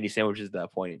have tiny sandwiches at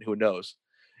that point. Who knows?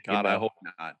 God, I hope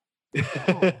not.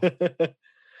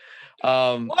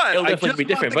 It'll definitely be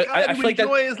different, but I feel like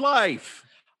enjoy his life.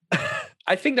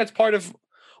 I think that's part of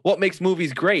what makes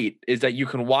movies great is that you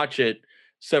can watch it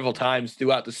several times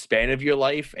throughout the span of your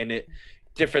life, and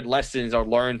different lessons are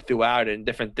learned throughout, and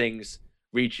different things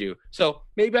reach you. So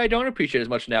maybe I don't appreciate it as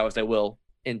much now as I will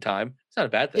in time. It's not a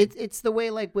bad thing. It's the way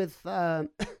like with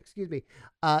excuse me.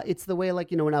 It's the way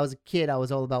like when I was a kid, I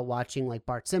was all about watching like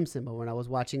Bart Simpson, but when I was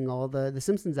watching all the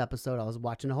Simpsons episode, I was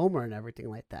watching Homer and everything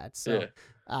like that. So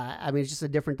I mean, it's just a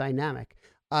different dynamic.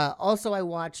 Also, I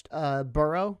watched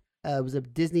Burrow. It was a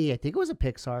Disney, I think it was a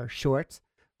Pixar short.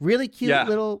 Really cute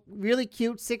really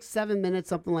cute, 6-7 minutes,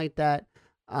 something like that.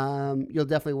 You'll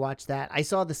definitely watch that. I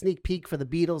saw the sneak peek for the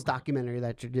Beatles documentary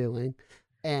that you're doing.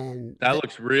 And that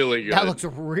looks really good. That looks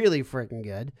really freaking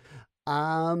good.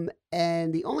 And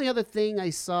the only other thing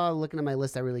I saw looking at my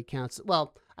list that really counts,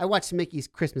 well, I watched Mickey's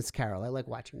Christmas Carol. I like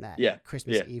watching that. Yeah.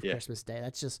 Christmas Eve, Christmas Day.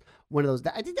 That's just one of those.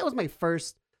 I think that was my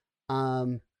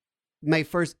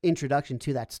first introduction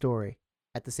to that story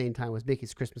at the same time was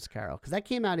Mickey's Christmas Carol. Because that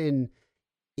came out in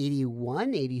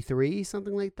 81, 83,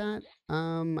 something like that. I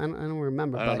don't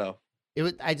remember. I don't know. It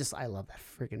was. I love that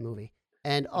freaking movie.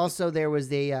 And also there was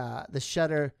the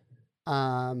Shudder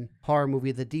horror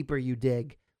movie, The Deeper You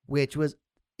Dig, which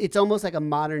it's almost like a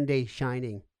modern day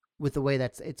Shining with the way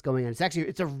it's going on.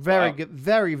 It's a very good,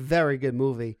 very, very good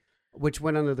movie, which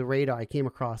went under the radar. I came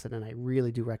across it and I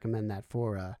really do recommend that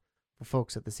for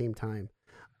folks at the same time.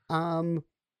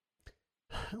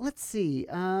 Let's see.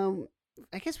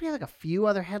 I guess we have like a few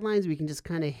other headlines we can just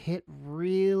kind of hit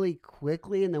really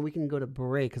quickly, and then we can go to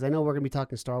break because I know we're going to be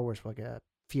talking Star Wars for like a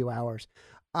few hours.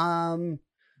 Batgirl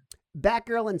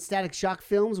and Static Shock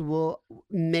films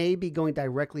may be going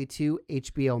directly to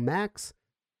HBO Max.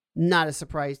 Not a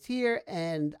surprise here,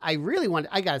 and I really want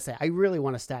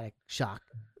a Static Shock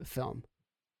film.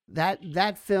 That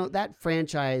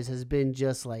franchise has been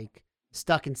just like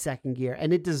stuck in second gear,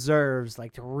 and it deserves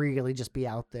like to really just be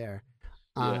out there.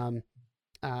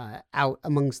 out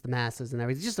amongst the masses and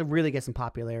everything, just to really get some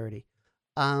popularity.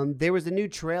 There was a new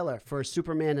trailer for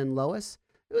Superman and Lois.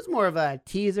 It was more of a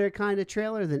teaser kind of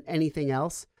trailer than anything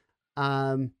else,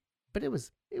 but it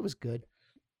was good.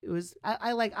 It was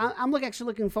I'm actually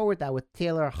looking forward to that with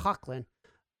Taylor Hoechlin,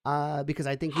 because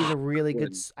I think he's a really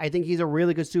good. I think he's a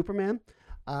really good Superman.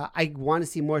 I want to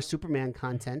see more Superman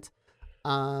content,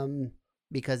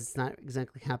 because it's not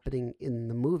exactly happening in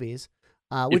the movies.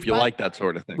 If you like that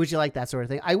sort of thing. Which you like that sort of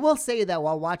thing. I will say that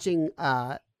while watching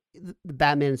the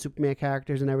Batman and Superman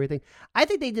characters and everything, I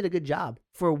think they did a good job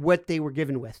for what they were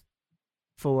given with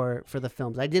for the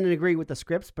films. I didn't agree with the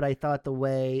scripts, but I thought the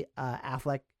way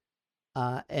Affleck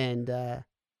and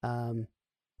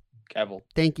Cavill.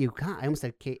 Thank you. God, I almost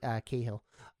said Cahill.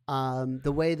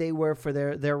 The way they were for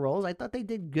their roles, I thought they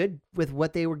did good with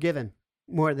what they were given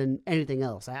more than anything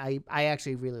else. I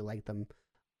actually really liked them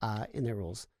in their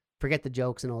roles. Forget the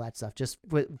jokes and all that stuff, just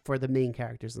for the main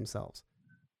characters themselves.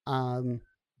 And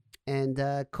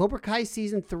Cobra Kai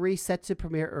season 3 set to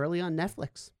premiere early on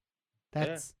Netflix.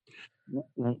 That's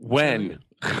when.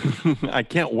 I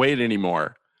can't wait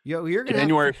anymore. You're gonna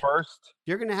January 1st.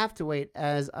 You're gonna have to wait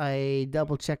as I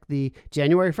double check the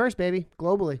January 1st, baby,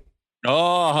 globally.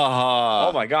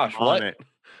 Oh my gosh! What?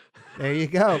 There you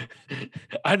go.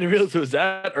 I didn't realize it was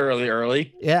that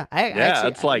early. Yeah,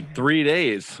 it's like 3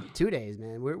 days. 2 days,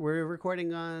 man. We're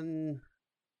recording on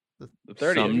the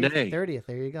 30th. 30th.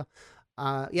 There you go.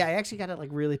 Yeah, I actually got to like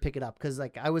really pick it up because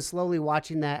like I was slowly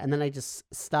watching that and then I just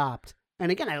stopped.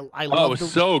 And again, I love. Oh,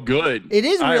 it's so good. It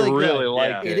is really good. I really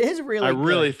like it. It is really. I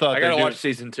really thought I gotta watch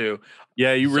season 2.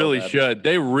 Yeah, you really should.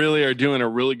 They really are doing a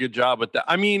really good job with that.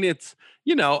 I mean, it's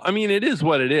it is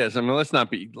what it is. I mean, let's not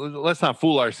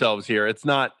fool ourselves here. It's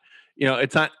not,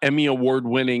 it's not Emmy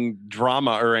award-winning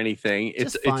drama or anything.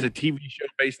 It's a TV show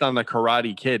based on the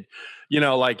Karate Kid.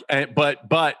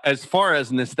 But as far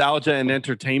as nostalgia and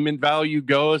entertainment value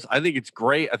goes, I think it's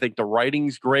great. I think the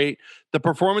writing's great. The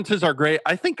performances are great.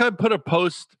 I think I put a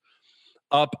post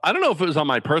up. I don't know if it was on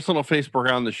my personal Facebook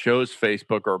or on the show's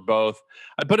Facebook or both.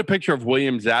 I put a picture of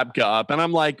William Zabka up and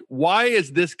I'm like, why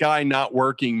is this guy not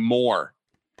working more?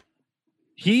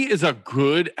 He is a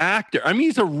good actor. I mean,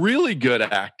 he's a really good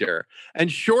actor.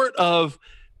 And short of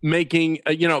making,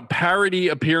 parody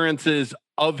appearances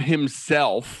of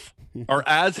himself or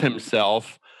as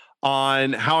himself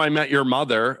on How I Met Your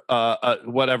Mother,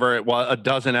 whatever it was, a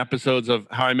dozen episodes of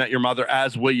How I Met Your Mother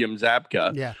as William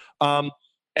Zabka. Yeah.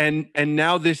 And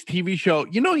now this TV show,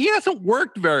 he hasn't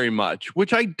worked very much,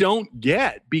 which I don't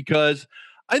get because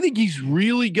I think he's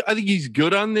really good. I think he's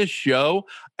good on this show.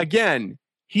 Again,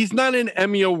 he's not an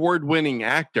Emmy award-winning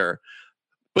actor,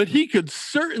 but he could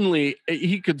certainly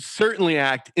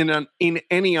act in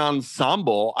any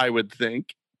ensemble, I would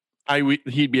think.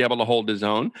 He'd be able to hold his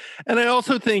own. And I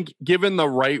also think given the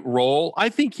right role, I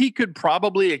think he could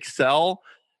probably excel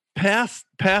past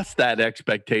that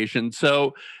expectation.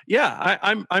 So yeah,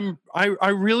 I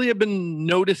really have been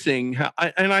noticing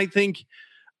and I think,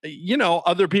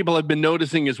 other people have been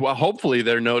noticing as well. Hopefully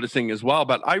they're noticing as well,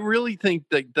 but I really think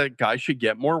that the guy should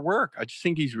get more work. I just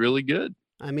think he's really good.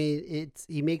 I mean,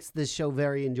 he makes this show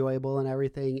very enjoyable and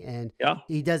everything, and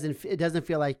it doesn't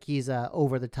feel like he's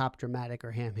over the top dramatic or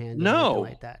ham-handed or anything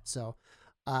like that. So,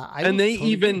 they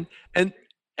even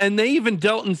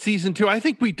dealt in season 2. I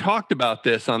think we talked about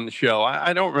this on the show.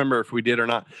 I don't remember if we did or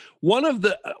not. One of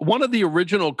the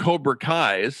original Cobra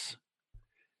Kais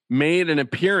made an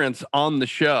appearance on the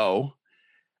show.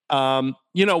 One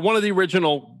of the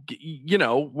original,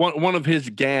 one of his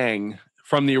gang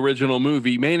from the original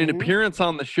movie made an appearance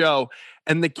on the show,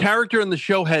 and the character in the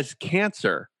show has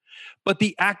cancer, but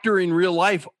the actor in real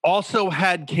life also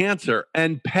had cancer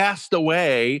and passed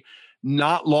away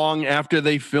not long after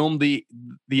they filmed the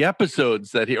episode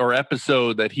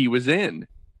that he was in.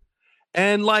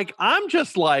 And like, I'm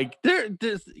just like, I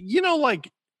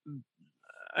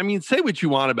mean, say what you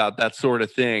want about that sort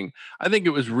of thing. I think it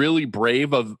was really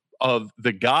brave of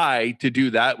the guy to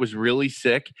do that. Was really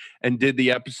sick and did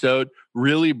the episode.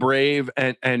 Really brave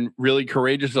and really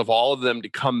courageous of all of them to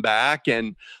come back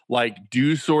and like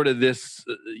do sort of this,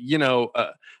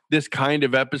 this kind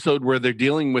of episode where they're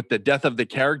dealing with the death of the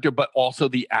character, but also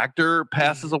the actor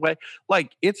passes away.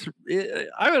 Like I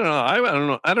don't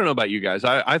know about you guys.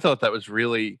 I thought that was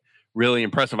really, really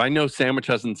impressive. I know Sandwich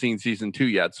hasn't seen season 2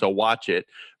 yet, so watch it.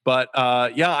 But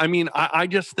I mean, I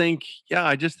just think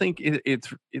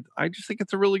it's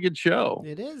a really good show.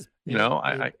 It is.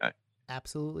 I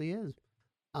absolutely is.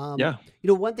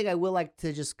 One thing I will like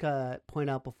to just point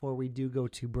out before we do go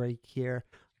to break here.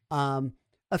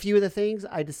 a few of the things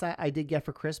I did get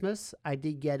for Christmas. I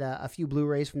did get a few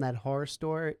Blu-rays from that horror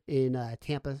store in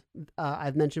Tampa.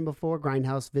 I've mentioned before,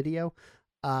 Grindhouse Video,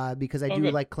 because I do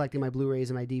like collecting my Blu-rays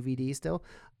and my DVDs still.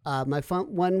 My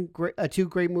two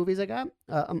great movies I got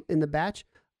in the batch.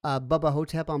 Bubba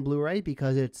Hotep on Blu-ray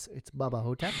because it's Bubba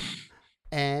Hotep,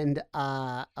 and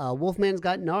Wolfman's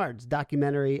Got Nards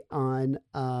documentary on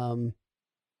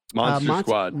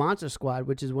Monster Squad,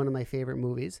 which is one of my favorite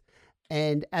movies.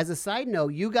 And as a side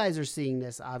note, you guys are seeing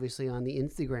this obviously on the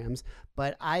Instagrams,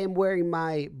 but I am wearing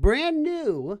my brand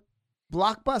new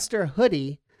Blockbuster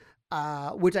hoodie,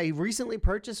 which I recently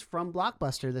purchased from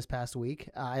Blockbuster this past week.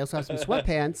 I also have some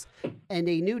sweatpants and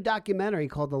a new documentary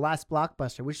called The Last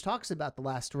Blockbuster, which talks about the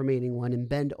last remaining one in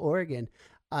Bend, Oregon,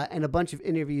 and a bunch of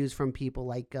interviews from people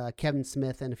like Kevin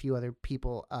Smith and a few other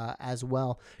people as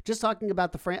well. Just talking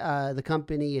about the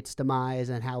company, its demise,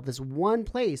 and how this one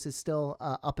place is still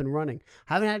up and running.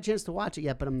 I haven't had a chance to watch it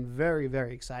yet, but I'm very,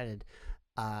 very excited.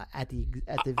 At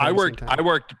the I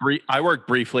worked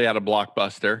briefly at a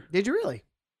Blockbuster. Did you really?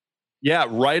 Yeah,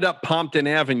 right up Pompton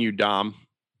Avenue, Dom.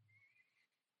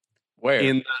 Where?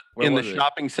 In the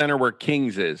shopping center where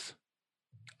King's is.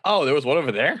 Oh, there was one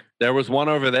over there? There was one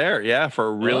over there, yeah, for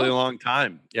a really long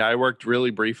time. Yeah, I worked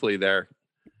really briefly there.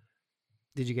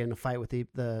 Did you get in a fight with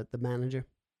the manager?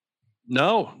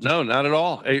 No, not at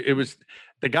all. It was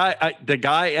the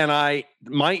guy and I,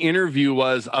 my interview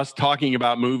was us talking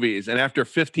about movies. And after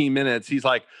 15 minutes, he's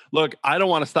like, look, I don't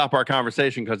want to stop our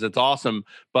conversation because it's awesome,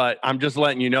 but I'm just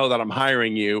letting you know that I'm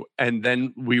hiring you. And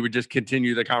then we would just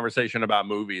continue the conversation about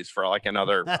movies for like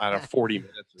another, 40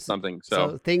 minutes or something.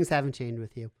 So things haven't changed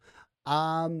with you.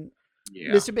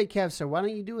 Yeah. Mr. Big Kev, sir, why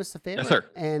don't you do us a favor? Yes, sir.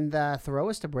 And throw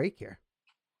us to break here.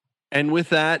 And with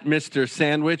that, Mr.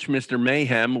 Sandwich, Mr.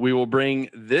 Mayhem, we will bring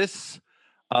this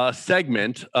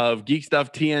segment of Geek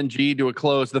Stuff TNG to a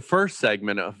close. The first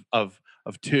segment of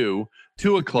two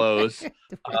to a close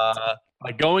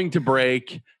by going to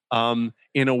break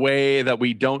in a way that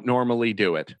we don't normally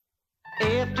do it.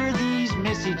 After these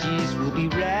messages, we'll be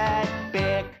right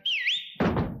back.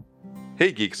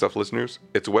 Hey, Geek Stuff listeners.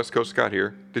 It's West Coast Scott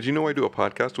here. Did you know I do a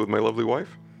podcast with my lovely wife?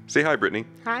 Say hi, Brittany.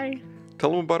 Hi. Tell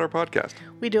them about our podcast.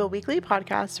 We do a weekly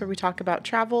podcast where we talk about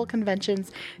travel,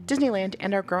 conventions, Disneyland,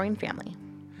 and our growing family.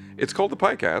 It's called the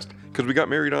Piecast because we got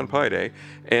married on Pi Day,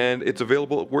 and it's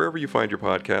available wherever you find your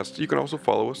podcasts. You can also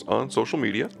follow us on social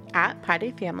media at Pi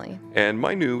Day Family. And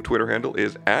my new Twitter handle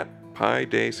is at Pi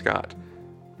Day Scott.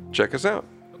 Check us out.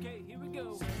 Okay, here we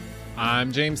go.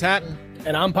 I'm James Hatton.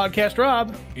 And I'm Podcast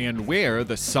Rob. And we're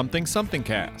the Something Something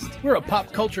Cast. We're a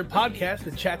pop culture podcast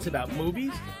that chats about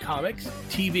movies, comics,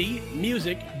 TV,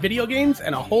 music, video games,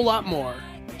 and a whole lot more.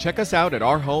 Check us out at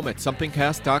our home at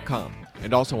somethingcast.com.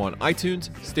 And also on iTunes,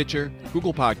 Stitcher,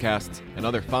 Google Podcasts, and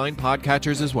other fine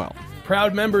podcatchers as well.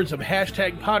 Proud members of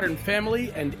Hashtag Podern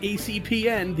Family and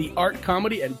ACPN, the Art,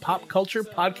 Comedy, and Pop Culture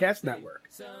Podcast Network.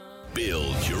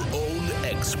 Build your own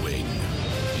X-Wing.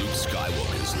 Luke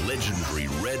Skywalker's legendary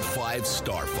Red 5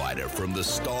 starfighter from the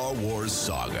Star Wars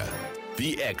saga.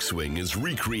 The X-Wing is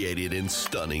recreated in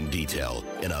stunning detail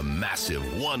in a massive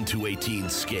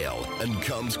 1:18 scale and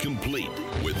comes complete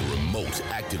with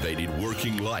remote-activated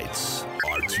working lights,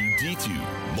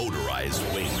 R2-D2 motorized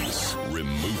wings,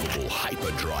 removable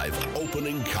hyperdrive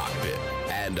opening cockpit,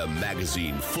 and a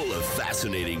magazine full of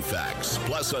fascinating facts,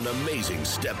 plus an amazing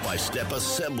step-by-step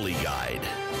assembly guide.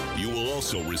 You will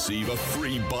also receive a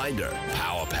free binder,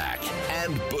 power pack,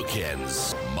 and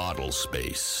bookends model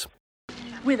space.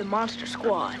 We're the Monster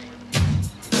Squad.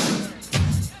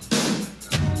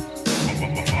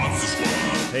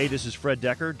 Hey, this is Fred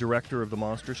Decker, director of the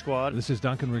Monster Squad. This is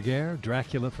Duncan Regehr,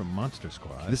 Dracula from Monster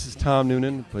Squad. This is Tom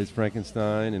Noonan, who plays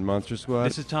Frankenstein in Monster Squad.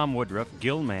 This is Tom Woodruff,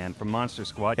 Gillman from Monster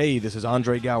Squad. Hey, this is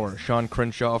Andre Gower, Sean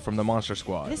Crenshaw from the Monster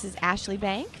Squad. This is Ashley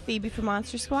Bank, Phoebe from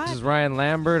Monster Squad. This is Ryan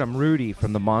Lambert, I'm Rudy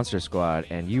from the Monster Squad,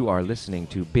 and you are listening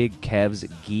to Big Kev's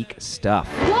Geek Stuff.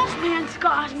 Wolfman's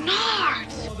got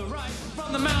nards!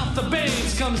 From the mouth of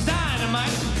babes comes dynamite.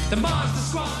 The Monster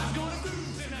Squad gonna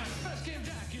cruise tonight. First came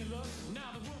Dracula,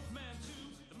 now the Wolfman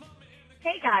too. The mummy and the...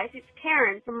 Hey guys, it's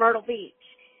Karen from Myrtle Beach.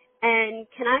 And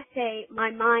can I say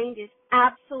my mind is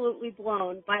absolutely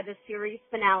blown by the series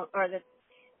finale, or the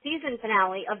season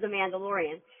finale of The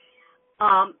Mandalorian.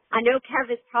 I know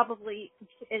Kev is probably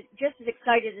just as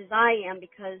excited as I am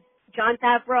because Jon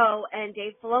Favreau and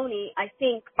Dave Filoni, I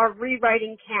think, are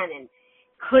rewriting canon.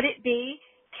 Could it be?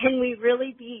 Can we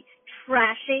really be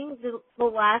trashing the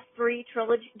last three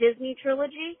Disney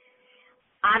trilogy?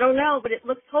 I don't know, but it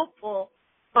looks hopeful.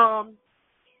 I'm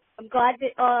glad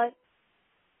that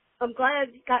I'm glad I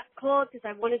got called because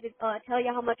I wanted to tell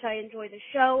you how much I enjoy the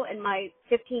show, and my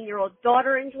 15-year-old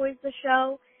daughter enjoys the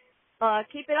show.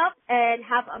 Keep it up and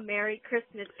have a Merry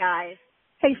Christmas, guys.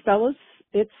 Hey, fellas,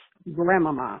 it's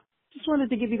Grandmama. Just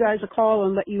wanted to give you guys a call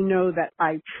and let you know that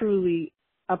I truly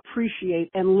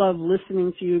appreciate and love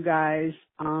listening to you guys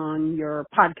on your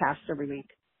podcast every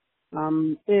week.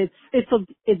 It's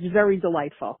very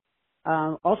delightful.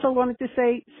 Also wanted to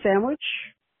say sandwich.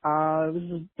 I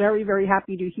was very, very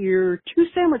happy to hear 2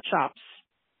 sandwich shops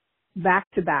back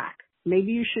to back.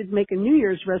 Maybe you should make a New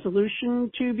Year's resolution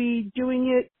to be doing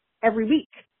it every week.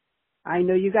 I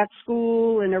know you got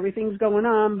school and everything's going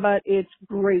on, but it's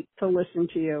great to listen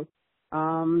to you.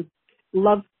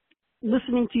 Love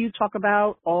listening to you talk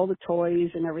about all the toys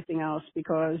and everything else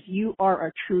because you are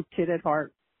a true kid at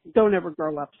heart. Don't ever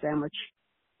grow up, Sandwich.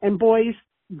 And boys,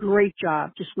 great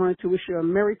job. Just wanted to wish you a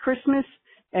Merry Christmas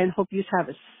and hope you have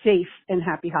a safe and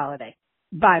happy holiday.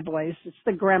 Bye, boys. It's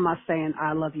the grandma saying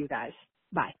I love you guys.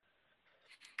 Bye.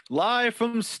 Live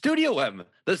from Studio M,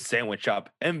 the Sandwich Shop,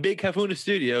 and Big Kahuna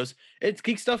Studios, it's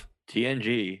Geek Stuff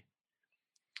TNG.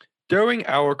 During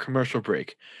our commercial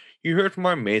break, you heard from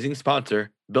our amazing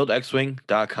sponsor,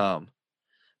 BuildXwing.com.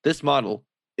 This model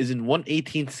is in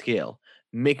 1/18th scale,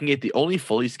 making it the only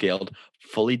fully scaled,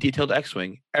 fully detailed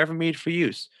X-Wing ever made for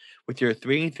use with your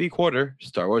 3 3/4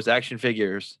 Star Wars action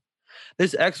figures.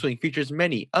 This X-Wing features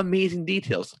many amazing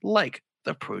details like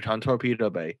the Proton Torpedo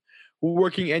Bay,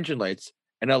 working engine lights,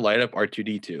 and a light-up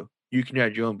R2-D2. You can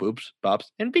add your own boops, bops,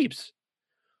 and beeps.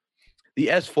 The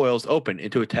S-foils open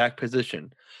into attack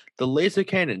position. The laser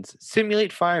cannons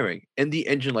simulate firing, and the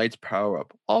engine lights power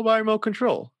up, all by remote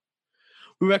control.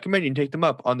 We recommend you take them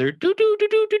up on their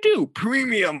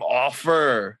premium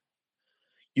offer.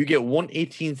 You get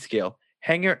 1/18 scale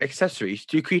hanger accessories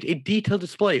to create a detailed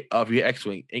display of your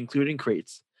X-Wing, including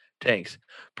crates, tanks,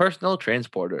 personnel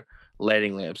transporter,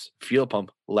 landing lamps, fuel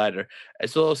pump, ladder,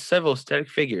 as well as several static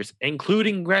figures,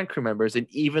 including Grand Crew members and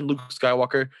even Luke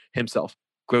Skywalker himself.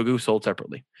 Grogu sold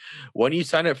separately. When you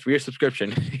sign up for your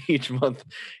subscription each month,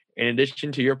 in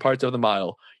addition to your parts of the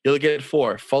model, you'll get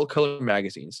 4 full-color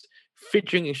magazines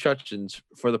featuring instructions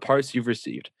for the parts you've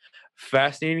received,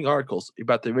 fascinating articles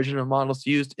about the original models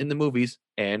used in the movies,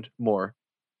 and more.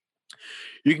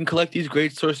 You can collect these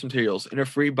great source materials in a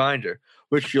free binder,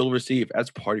 which you'll receive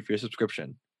as part of your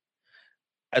subscription.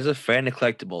 As a fan of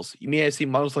collectibles, you may have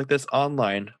seen models like this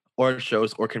online or at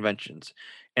shows or conventions,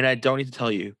 and I don't need to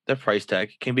tell you the price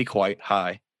tag can be quite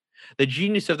high. The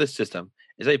genius of this system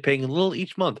is by paying a little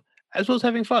each month, as well as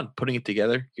having fun putting it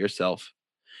together yourself.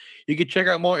 You can check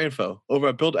out more info over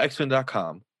at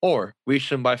BuildXwing.com or reach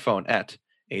them by phone at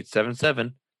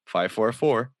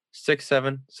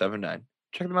 877-544-6779.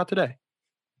 Check them out today.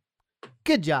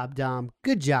 Good job, Dom.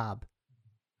 Good job.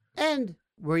 And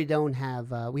we don't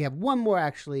have, we have one more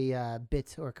actually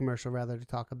bit or commercial rather to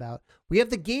talk about. We have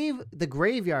the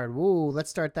Graveyard. Whoa, let's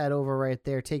start that over right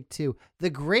there. Take 2. The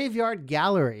Graveyard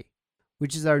Gallery,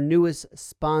 which is our newest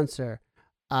sponsor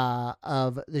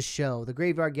of the show. The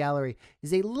Graveyard Gallery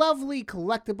is a lovely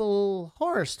collectible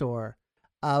horror store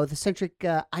with eccentric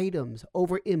items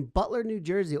over in Butler, New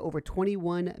Jersey, over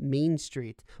 21 Main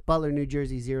Street, Butler, New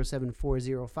Jersey,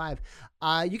 07405.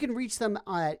 You can reach them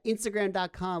at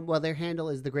Instagram.com. Well, their handle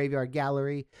is the Graveyard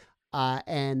Gallery,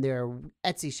 and their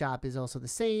Etsy shop is also the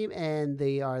same, and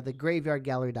they are the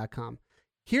graveyardgallery.com.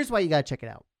 Here's why you got to check it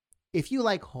out. If you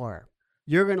like horror,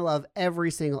 you're going to love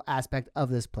every single aspect of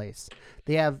this place.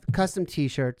 They have custom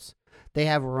t-shirts. They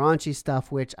have raunchy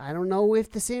stuff, which I don't know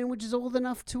if the sandwich is old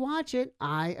enough to watch it.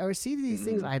 Or see these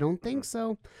things. I don't think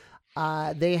so.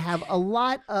 They have a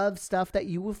lot of stuff that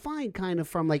you will find kind of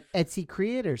from like Etsy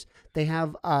creators. They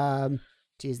have,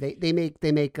 they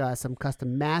make some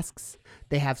custom masks.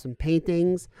 They have some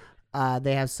paintings.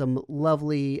 They have some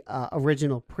lovely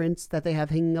original prints that they have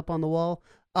hanging up on the wall.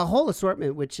 A whole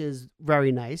assortment, which is very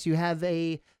nice. You have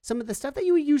some of the stuff that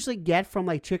you would usually get from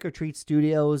like Trick or Treat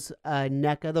Studios,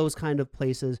 NECA, those kind of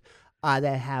places that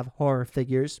have horror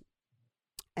figures.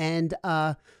 And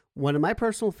one of my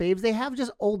personal faves, they have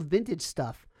just old vintage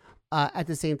stuff at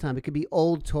the same time. It could be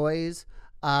old toys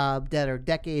that are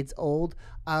decades old.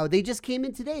 They just came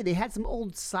in today. They had some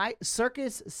old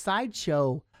circus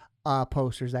sideshow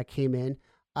posters that came in.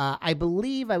 I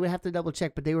believe I would have to double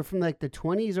check, but they were from like the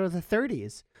 20s or the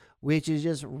 30s, which is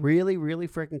just really, really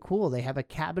freaking cool. They have a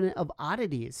cabinet of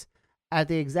oddities at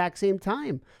the exact same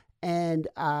time. And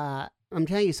I'm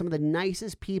telling you, some of the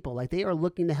nicest people, like they are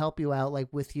looking to help you out, like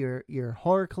with your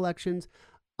horror collections.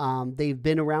 They've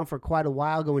been around for quite a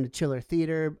while, going to Chiller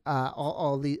Theater,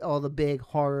 all the big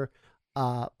horror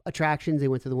attractions. They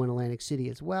went to the one in Atlantic City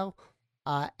as well.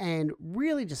 and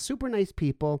really just super nice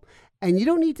people. And you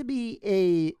don't need to be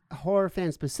a horror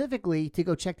fan specifically to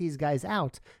go check these guys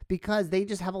out, because they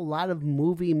just have a lot of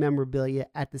movie memorabilia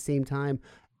at the same time.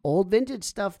 Old vintage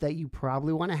stuff that you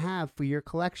probably want to have for your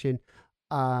collection,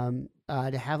 to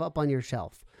have up on your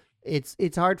shelf.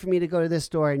 It's hard for me to go to this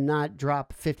store and not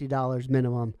drop $50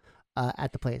 minimum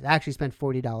at the place. I actually spent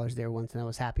 $40 there once, and I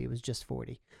was happy it was just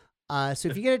 $40. So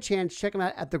if you get a chance, check them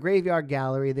out at the Graveyard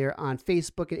Gallery. They're on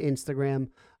Facebook and Instagram.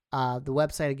 The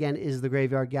website, again, is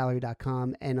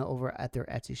thegraveyardgallery.com, and over at their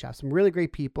Etsy shop. Some really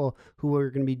great people who we're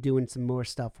going to be doing some more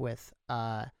stuff with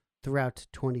throughout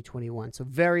 2021. So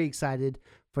very excited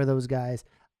for those guys.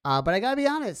 But I got to be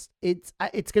honest, it's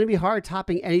going to be hard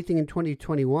topping anything in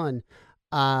 2021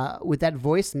 with those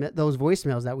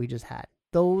voicemails that we just had.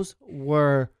 Those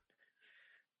were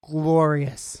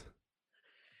glorious.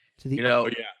 Yeah.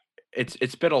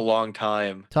 It's been a long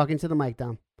time. Talking to the mic,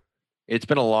 Dom. It's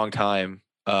been a long time.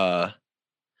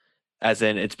 As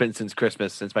in, it's been since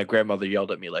Christmas, since my grandmother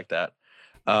yelled at me like that.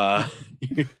 I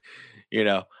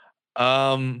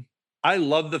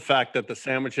love the fact that the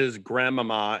Sandwiches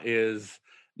grandmama is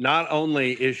not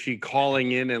only is she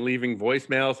calling in and leaving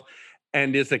voicemails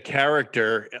and is a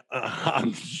character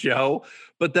on the show,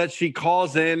 but that she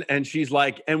calls in and she's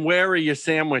like, "And where are your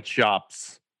sandwich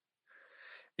shops?"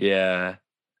 Yeah.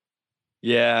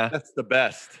 That's the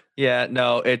best. Yeah,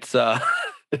 no, it's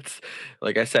it's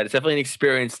like I said, it's definitely an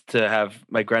experience to have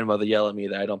my grandmother yell at me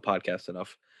that I don't podcast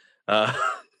enough.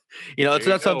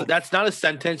 That's not a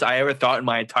sentence I ever thought in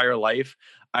my entire life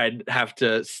I'd have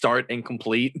to start and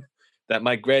complete. That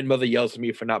my grandmother yells at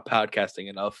me for not podcasting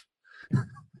enough.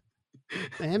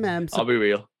 Hey man, I'll be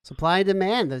real. Supply and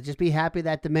demand. Just be happy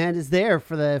that demand is there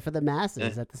for the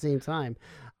masses at the same time.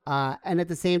 And at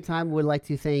the same time, would like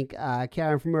to thank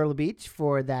Karen from Myrtle Beach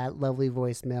for that lovely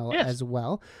voicemail as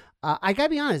well. I gotta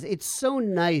be honest, it's so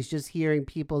nice just hearing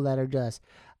people that are just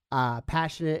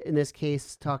passionate, in this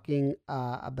case, talking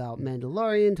about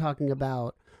Mandalorian, talking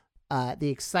about the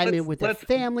excitement with their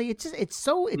family. It's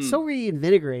so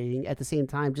reinvigorating at the same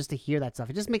time just to hear that stuff.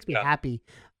 It just makes me happy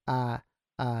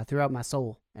throughout my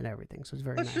soul and everything. So it's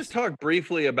very nice. Let's just talk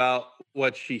briefly about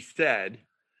what she said,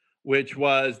 which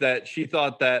was that she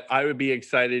thought that I would be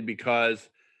excited because,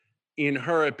 in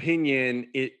her opinion,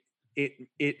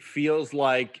 it feels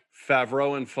like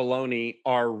Favreau and Filoni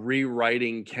are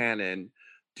rewriting canon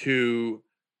to,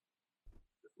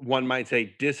 one might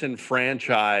say,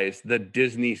 disenfranchise the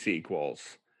Disney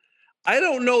sequels. I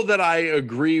don't know that I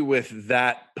agree with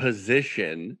that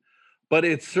position, but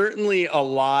it's certainly a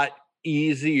lot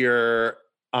easier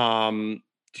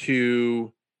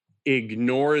to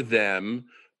ignore them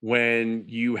when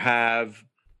you have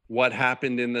what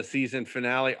happened in the season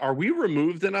finale. Are we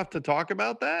removed enough to talk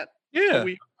about that? Yeah.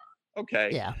 Okay.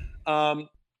 Yeah.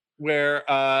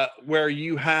 Where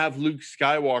you have Luke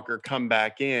Skywalker come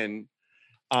back in,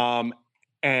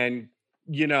 and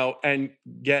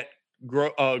get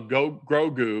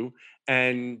Grogu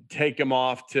and take him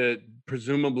off to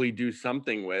presumably do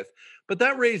something with. But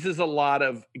that raises a lot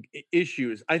of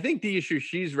issues. I think the issue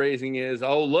she's raising is,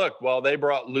 oh, look, well, they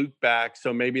brought Luke back,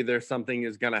 so maybe there's something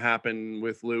is going to happen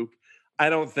with Luke. I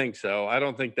don't think so. I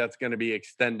don't think that's going to be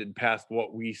extended past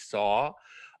what we saw.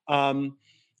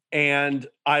 And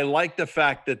I like the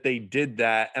fact that they did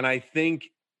that. And I think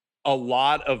a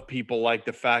lot of people like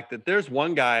the fact that there's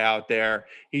one guy out there,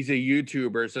 he's a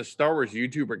YouTuber, it's a Star Wars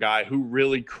YouTuber guy who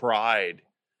really cried.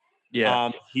 Yeah.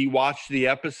 He watched the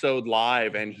episode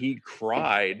live and he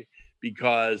cried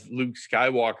because Luke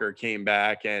Skywalker came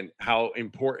back and how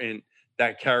important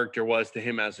that character was to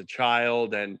him as a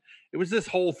child. And it was this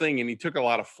whole thing, and he took a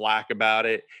lot of flack about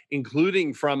it,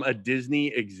 including from a Disney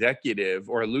executive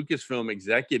or a Lucasfilm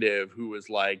executive who was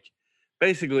like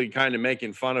basically kind of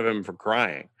making fun of him for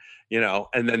crying,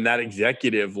 and then that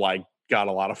executive got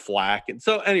a lot of flack. And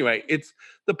so anyway,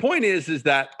 the point is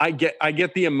that I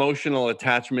get the emotional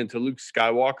attachment to Luke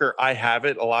Skywalker. I have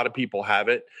it. A lot of people have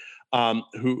it,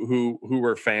 who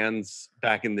were fans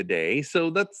back in the day. So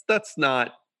that's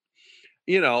not,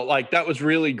 that was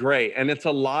really great. And it's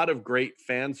a lot of great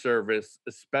fan service,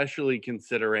 especially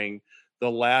considering The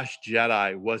Last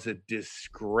Jedi was a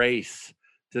disgrace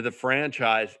to the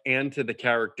franchise and to the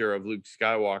character of Luke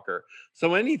Skywalker.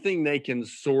 So anything they can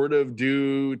sort of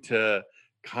do to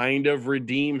kind of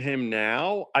redeem him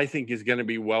now, I think is going to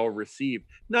be well received.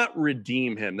 Not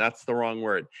redeem him, that's the wrong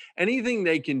word. Anything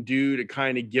they can do to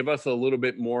kind of give us a little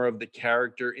bit more of the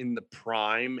character in the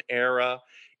Prime era,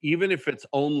 even if it's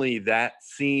only that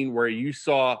scene where you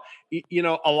saw,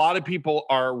 a lot of people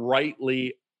are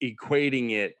rightly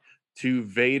equating it to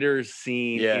Vader's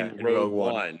scene in Rogue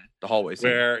One, the hallway scene,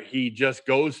 where he just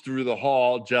goes through the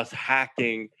hall just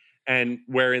hacking, and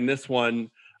where in this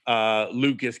one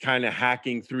Luke is kind of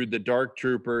hacking through the Dark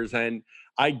Troopers. And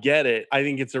I get it. I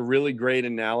think it's a really great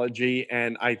analogy,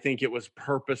 and I think it was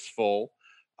purposeful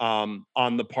on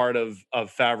the part of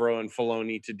Favreau and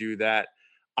Filoni to do that.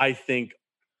 I think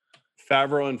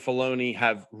Favreau and Filoni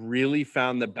have really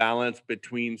found the balance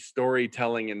between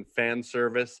storytelling and fan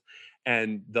service.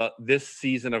 And this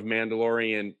season of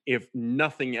Mandalorian, if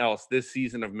nothing else, this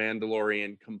season of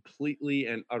Mandalorian completely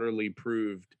and utterly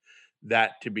proved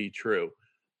that to be true.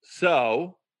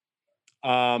 So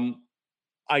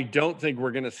I don't think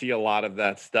we're going to see a lot of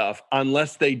that stuff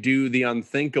unless they do the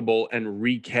unthinkable and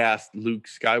recast Luke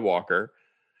Skywalker.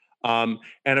 And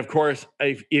of course,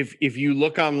 if you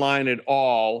look online at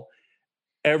all,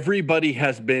 everybody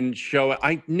has been showing.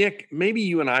 Nick, maybe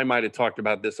you and I might have talked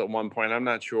about this at one point. I'm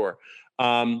not sure.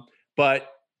 But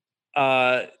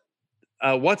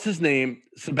what's his name?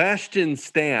 Sebastian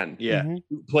Stan,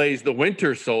 who plays the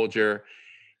Winter Soldier,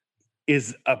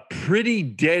 is a pretty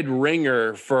dead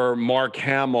ringer for Mark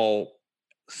Hamill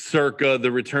circa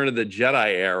the Return of the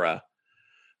Jedi era.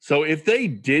 So if they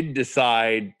did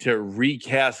decide to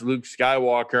recast Luke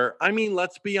Skywalker, I mean,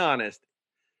 let's be honest.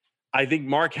 I think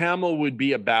Mark Hamill would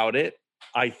be about it.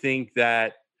 I think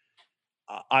that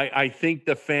I think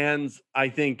the fans,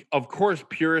 of course,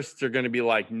 purists are going to be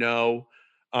like, no,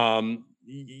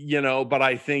 but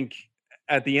I think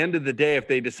at the end of the day, if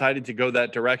they decided to go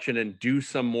that direction and do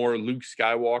some more Luke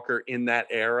Skywalker in that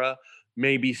era,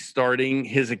 maybe starting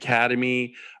his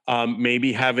academy,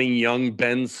 maybe having young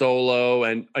Ben Solo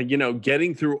and,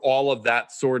 getting through all of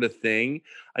that sort of thing.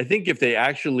 I think if they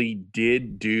actually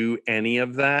did do any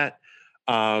of that,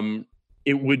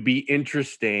 it would be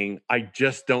interesting. I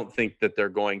just don't think that they're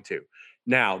going to.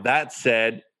 Now, that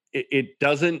said, it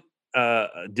doesn't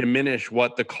diminish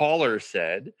what the caller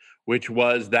said, which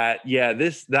was that,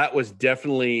 that was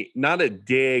definitely not a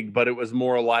dig, but it was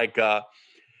more like a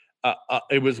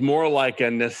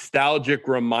nostalgic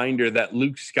reminder that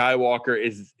Luke Skywalker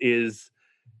is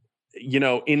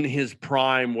in his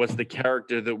prime, was the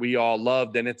character that we all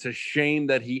loved. And it's a shame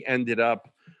that he ended up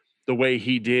the way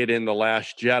he did in The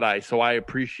Last Jedi. So I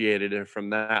appreciated it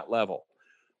from that level.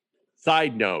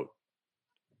 Side note,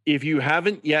 if you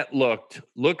haven't yet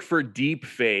look for deep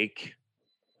fake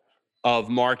of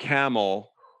Mark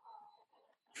Hamill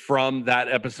from that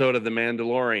episode of The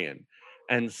Mandalorian.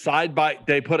 And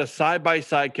they put a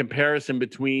side-by-side comparison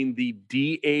between the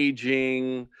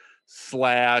de-aging /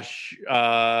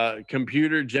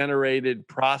 computer-generated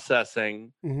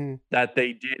processing that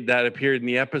they did that appeared in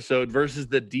the episode versus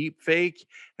the deep fake.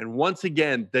 And once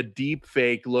again, the deep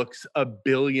fake looks 1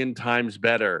 billion times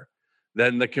better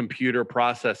than the computer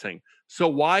processing. So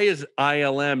why is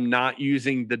ILM not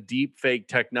using the deep fake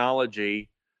technology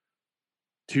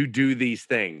to do these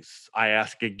things? I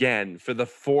ask again for the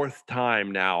 4th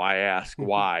time now. I ask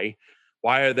why.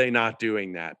 Why are they not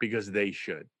doing that? Because they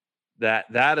should.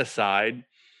 That aside,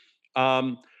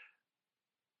 my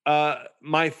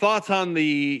thoughts on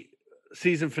the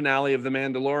season finale of The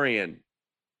Mandalorian.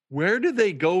 Where do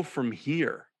they go from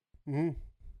here?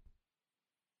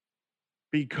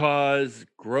 Because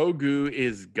Grogu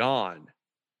is gone.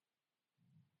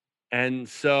 And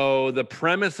so the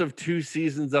premise of 2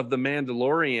 seasons of The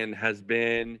Mandalorian has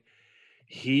been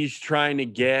he's trying to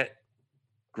get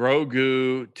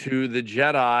Grogu to the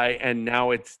Jedi, and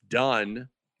now it's done.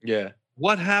 Yeah.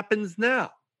 What happens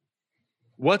now?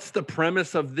 What's the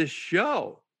premise of this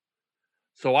show?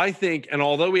 So I think, and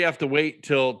although we have to wait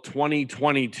till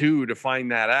 2022 to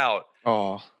find that out,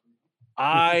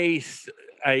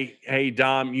 hey,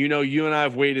 Dom, you and I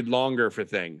have waited longer for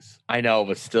things. I know,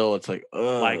 but still, it's like,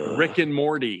 like Rick and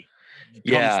Morty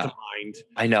comes to mind.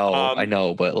 I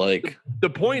know, but like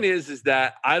the point is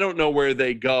that I don't know where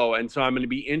they go, and so I'm going to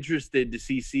be interested to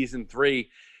see season 3,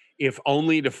 if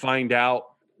only to find out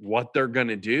what they're going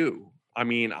to do. I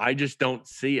mean, I just don't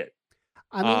see it.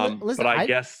 I mean, listen, but I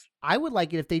guess I would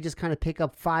like it if they just kind of pick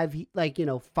up 5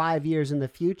 years in the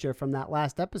future from that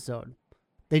last episode.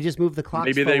 They just move the clocks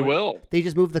Maybe forward. They will. They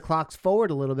just move the clocks forward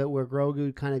a little bit, where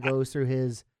Grogu kind of goes through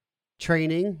his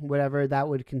training, whatever that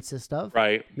would consist of.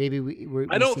 Right. Maybe we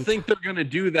I don't think they're going to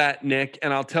do that, Nick,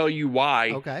 and I'll tell you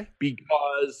why. Okay.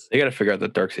 Because they got to figure out the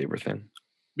Darksaber thing.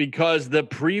 Because that's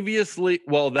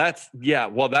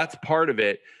part of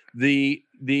it. The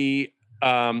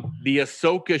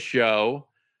Ahsoka show,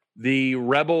 the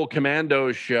Rebel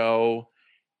Commando show,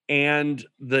 and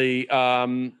the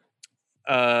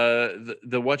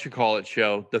what you call it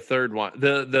show, the third one,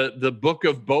 the Book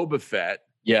of Boba Fett.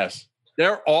 Yes.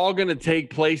 they're all going to take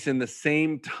place in the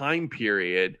same time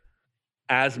period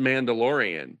as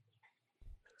Mandalorian.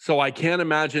 So I can't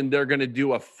imagine they're going to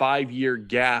do a 5-year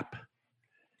gap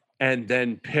and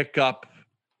then pick up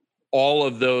all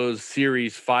of those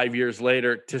series 5 years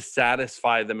later to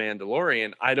satisfy the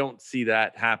Mandalorian. I don't see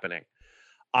that happening.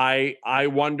 I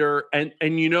wonder, and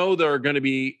there are going to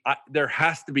be, there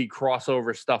has to be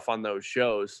crossover stuff on those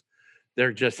shows.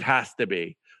 There just has to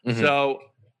be. Mm-hmm. So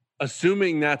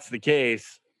assuming that's the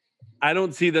case, I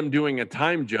don't see them doing a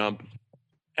time jump.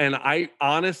 And I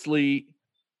honestly,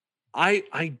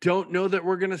 I don't know that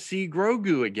we're going to see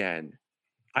Grogu again.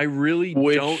 I really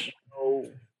don't know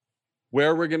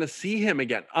where we're going to see him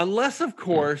again. Unless, of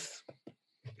course,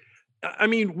 I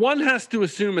mean, one has to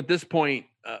assume at this point,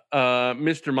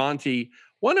 Mr. Monty,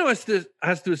 one has to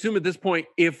assume at this point,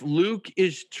 if Luke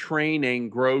is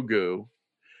training Grogu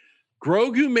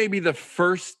may be the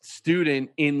first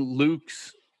student in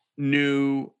Luke's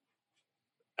new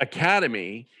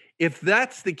academy. If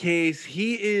that's the case,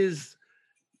 he is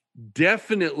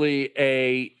definitely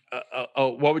a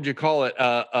what would you call it?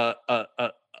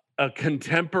 A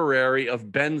contemporary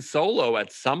of Ben Solo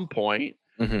at some point.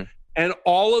 Mm-hmm. And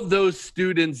all of those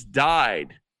students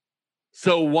died.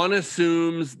 So one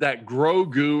assumes that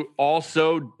Grogu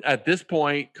also, at this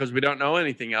point, because we don't know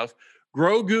anything else,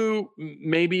 Grogu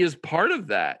maybe is part of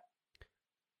that.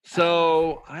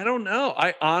 So I don't know.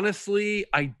 I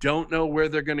don't know where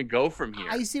they're going to go from here.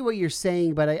 I see what you're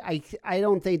saying, but I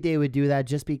don't think they would do that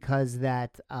just because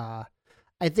that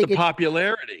I think the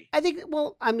popularity. I think,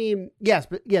 well, I mean, yes,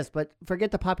 but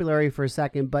forget the popularity for a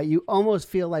second. But you almost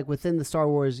feel like within the Star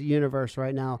Wars universe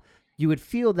right now, you would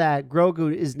feel that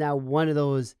Grogu is now one of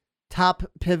those top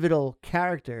pivotal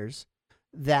characters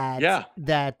that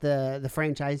the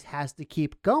franchise has to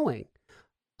keep going.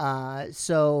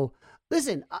 So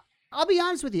listen, I'll be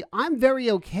honest with you. I'm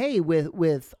very okay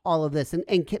with all of this. And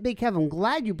Big Kev, I'm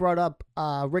glad you brought up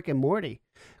Rick and Morty,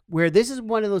 where this is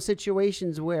one of those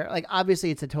situations where, like, obviously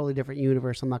it's a totally different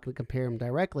universe. I'm not going to compare them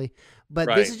directly,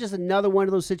 but This is just another one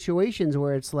of those situations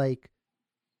where it's like,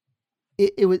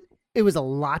 it was a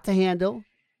lot to handle.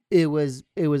 It was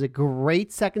a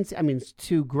great second. I mean, it's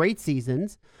 2 great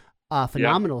seasons,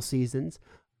 phenomenal seasons,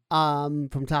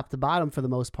 from top to bottom for the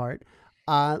most part.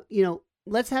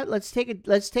 Let's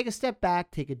take a step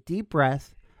back, take a deep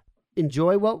breath,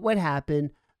 enjoy what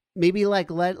happened. Maybe like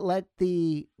let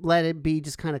it be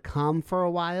just kind of calm for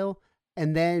a while,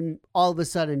 and then all of a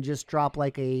sudden just drop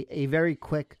like a very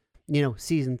quick,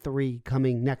 season 3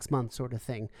 coming next month sort of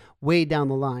thing, way down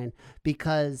the line,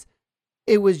 because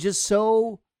it was just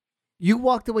so. You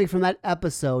walked away from that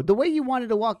episode the way you wanted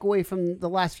to walk away from the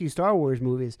last few Star Wars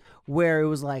movies, where it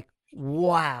was like,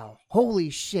 wow, holy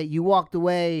shit. You walked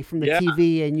away from the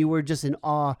TV and you were just in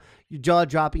awe, your jaw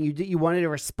dropping. You wanted to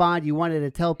respond. You wanted to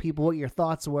tell people what your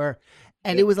thoughts were.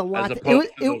 And it was a lot.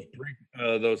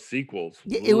 Those sequels.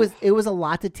 It was a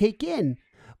lot to take in,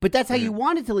 but that's how you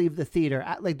wanted to leave the theater,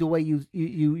 like the way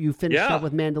you finished up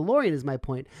with Mandalorian is my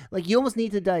point. Like you almost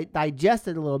need to digest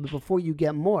it a little bit before you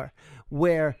get more,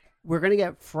 where we're going to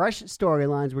get fresh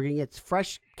storylines. We're going to get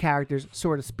fresh characters,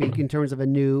 so to speak, in terms of a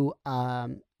new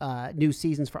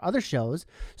seasons for other shows.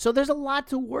 So there's a lot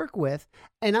to work with,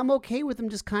 and I'm okay with them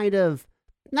just kind of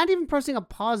not even pressing a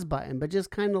pause button, but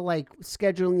just kind of like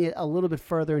scheduling it a little bit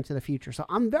further into the future. So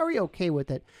I'm very okay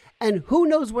with it. And who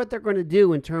knows what they're going to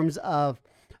do in terms of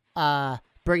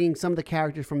bringing some of the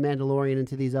characters from Mandalorian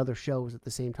into these other shows at the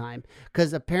same time.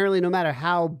 Because apparently no matter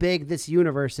how big this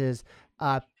universe is,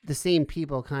 the same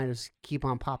people kind of keep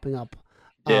on popping up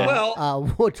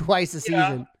twice a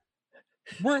season.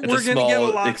 We're going to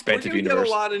get a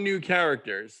lot of new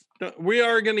characters. We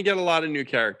are going to get a lot of new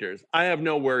characters. I have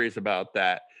no worries about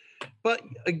that. But,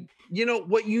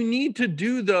 what you need to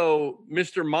do, though,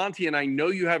 Mr. Monty, and I know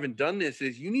you haven't done this,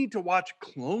 is you need to watch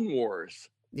Clone Wars.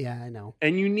 Yeah, I know.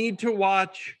 And you need to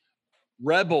watch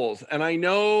Rebels. And I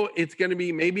know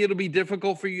maybe it'll be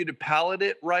difficult for you to palate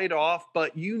it right off,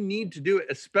 but you need to do it,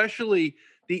 especially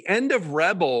the end of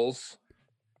Rebels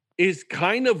is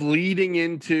kind of leading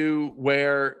into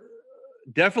where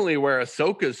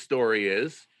Ahsoka's story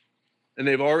is. And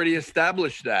they've already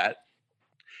established that.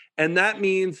 And that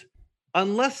means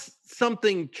unless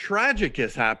something tragic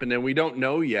has happened and we don't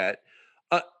know yet,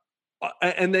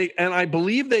 and I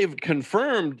believe they've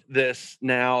confirmed this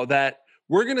now, that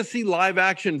we're going to see live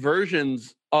action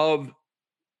versions of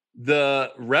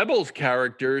the Rebels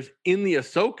characters in the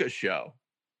Ahsoka show.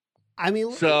 I mean,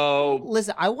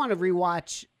 listen, I want to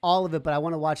rewatch all of it, but I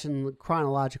want to watch in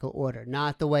chronological order,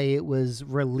 not the way it was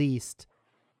released.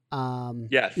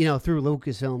 Yes. Through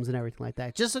Lucasfilms and everything like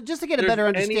that. Just to get a better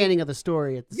understanding of the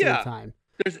story at the same time.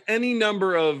 There's any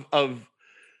number of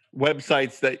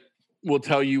websites that will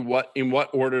tell you in what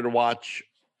order to watch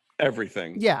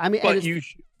everything. Yeah, I mean, but you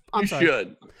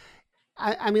should.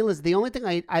 I mean, listen. The only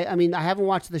thing I mean, I haven't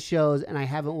watched the shows, and I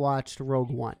haven't watched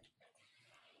Rogue One.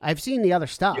 I've seen the other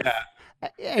stuff. Yeah,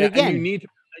 and again,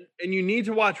 you need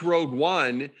to watch Rogue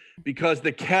One because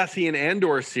the Cassian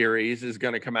Andor series is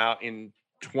going to come out in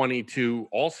 2022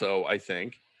 also, I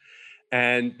think.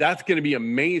 And that's going to be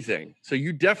amazing. So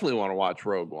you definitely want to watch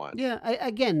Rogue One. Yeah. I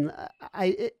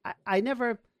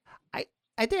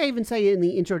think I even say in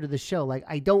the intro to the show, like,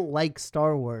 I don't like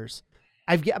Star Wars.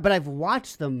 But I've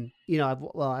watched them. You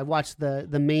know, I've watched the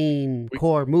main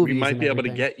core movies. We might be able to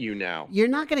get you now. You're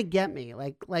not going to get me.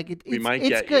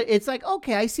 It's good. It's like,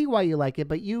 okay, I see why you like it,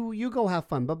 but you go have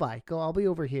fun. Bye. Go. I'll be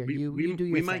over here. You do your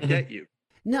thing. We might get you.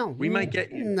 No, we might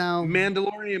get you. No,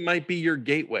 Mandalorian might be your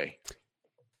gateway.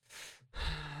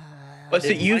 But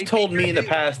see, you've told me in the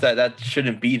past that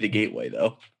shouldn't be the gateway,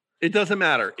 though. It doesn't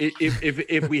matter.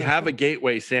 If we have a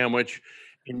gateway sandwich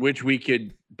in which we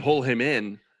could pull him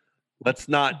in, let's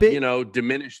not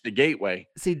diminish the gateway.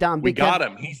 See, Dom, we got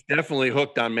him. He's definitely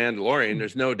hooked on Mandalorian.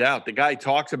 There's no doubt. The guy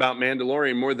talks about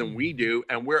Mandalorian more than we do,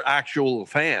 and we're actual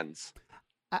fans.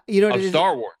 Of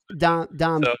Star Wars. Dom,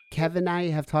 Kev and I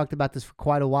have talked about this for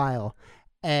quite a while,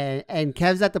 and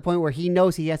Kev's at the point where he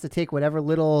knows he has to take whatever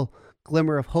little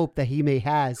glimmer of hope that he may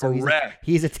have. So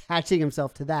he's attaching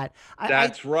himself to that.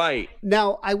 That's right.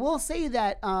 Now, I will say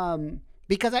that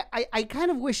because I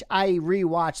kind of wish I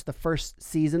rewatched the first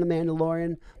season of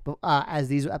Mandalorian as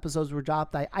these episodes were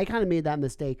dropped. I kind of made that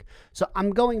mistake. So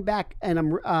I'm going back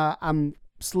and I'm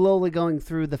slowly going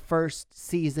through the first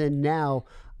season now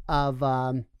of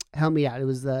help me out. It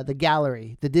was the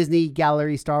gallery, the Disney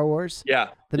Gallery Star Wars. Yeah.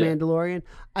 The Mandalorian.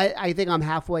 I think I'm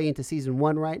halfway into season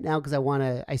 1 right now because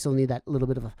I still need that little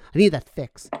bit of I need that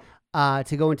fix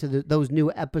to go into those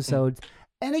new episodes.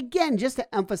 And again, just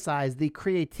to emphasize the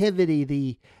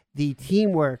creativity, the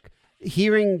teamwork,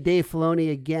 hearing Dave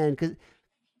Filoni again, because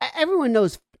everyone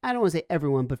knows, I don't want to say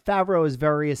everyone, but Favreau is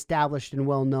very established and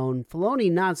well known.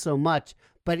 Filoni, not so much,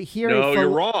 but hearing you're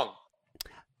wrong.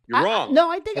 You're wrong. No,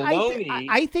 I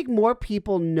think more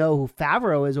people know who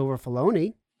Favreau is over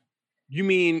Filoni. You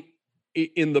mean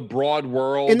in the broad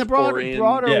world? In the broader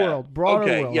world.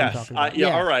 Okay, world, yes.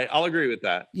 Yeah, all right. I'll agree with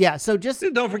that. Yeah, so just...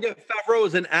 Don't forget, Favreau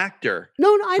is an actor. No,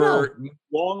 I know.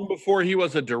 Long before he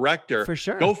was a director. For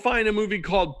sure. Go find a movie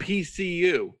called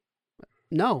PCU.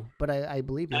 No, but I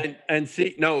believe you. And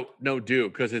see, no, do,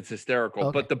 because it's hysterical.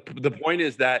 Okay. But the point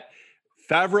is that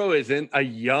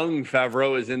young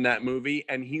Favreau is in that movie,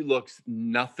 and he looks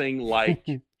nothing like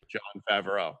Jon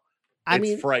Favreau.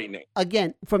 It's frightening.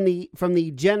 Again, from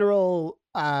the general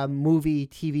movie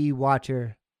TV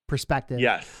watcher perspective.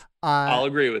 Yes, I'll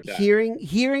agree with that.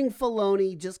 Hearing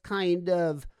Filoni just kind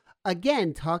of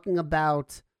again talking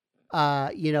about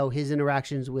his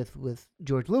interactions with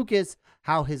George Lucas,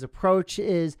 how his approach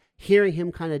is, hearing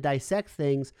him kind of dissect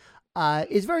things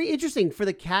is very interesting for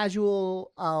the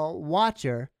casual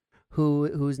watcher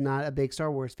who's not a big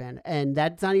Star Wars fan. And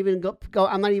that's not even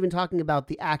I'm not even talking about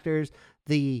the actors,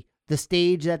 the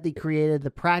stage that they created, the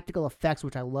practical effects,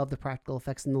 which I love the practical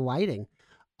effects and the lighting.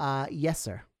 Yes,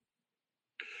 sir.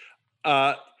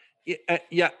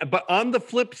 Yeah, but on the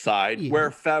flip side, where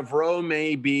Favreau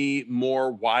may be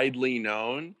more widely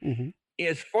known,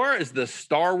 as far as the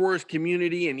Star Wars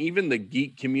community and even the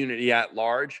geek community at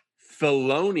large,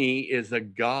 Filoni is a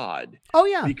god. Oh,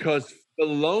 yeah. Because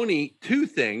two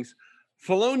things.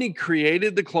 Filoni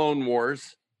created the Clone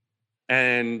Wars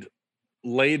and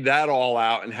laid that all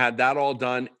out and had that all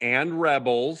done, and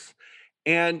Rebels.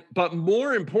 But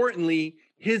more importantly,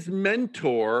 his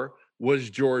mentor was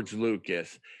George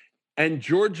Lucas. And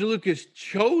George Lucas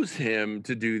chose him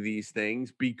to do these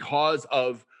things because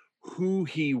of who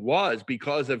he was,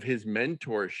 because of his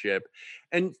mentorship.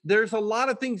 And there's a lot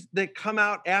of things that come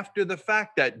out after the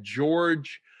fact that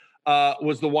George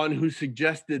was the one who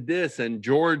suggested this, and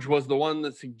George was the one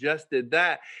that suggested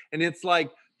that. And it's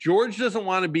like, George doesn't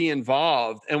want to be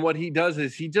involved. And what he does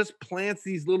is he just plants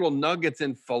these little nuggets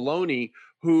in Filoni,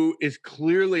 who is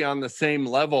clearly on the same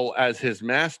level as his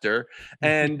master,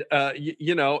 and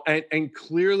and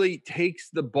clearly takes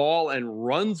the ball and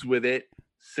runs with it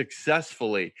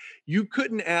successfully. You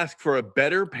couldn't ask for a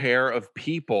better pair of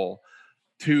people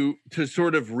to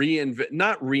sort of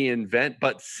not reinvent,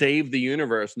 but save the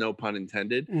universe, no pun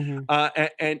intended.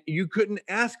 And you couldn't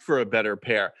ask for a better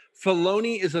pair.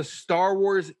 Filoni is a Star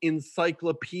Wars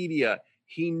encyclopedia.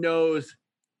 He knows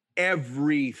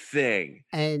everything.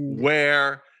 And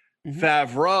where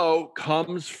Favreau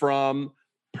comes from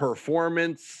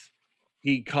performance,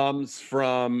 he comes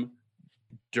from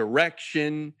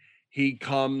direction. He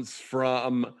comes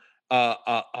from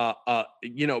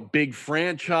big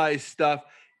franchise stuff.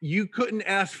 You couldn't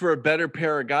ask for a better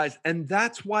pair of guys, and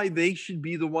that's why they should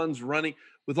be the ones running.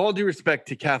 With all due respect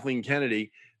to Kathleen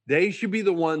Kennedy, they should be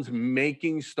the ones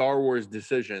making Star Wars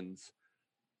decisions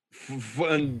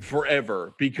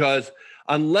forever, because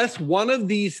unless one of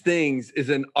these things is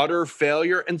an utter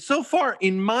failure, and so far,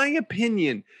 in my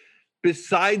opinion,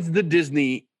 besides the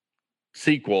Disney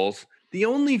sequels, the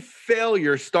only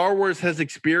failure Star Wars has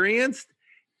experienced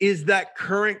is that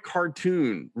current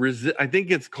cartoon. I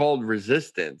think it's called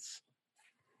Resistance.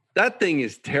 That thing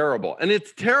is terrible. And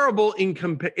it's terrible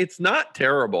it's not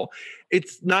terrible.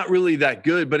 It's not really that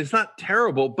good, but it's not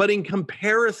terrible. But in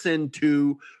comparison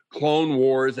to Clone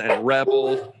Wars and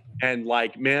Rebels and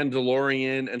like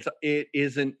Mandalorian, and so, it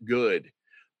isn't good.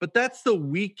 But that's the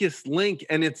weakest link,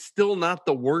 and it's still not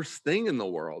the worst thing in the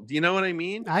world. You know what I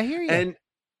mean? I hear you.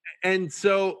 And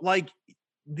so like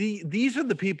these are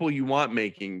the people you want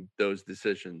making those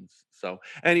decisions. So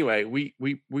anyway, we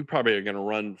probably are going to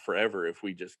run forever if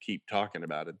we just keep talking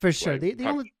about it. For sure. The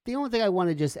only thing I want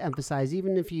to just emphasize,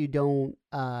 even if you don't,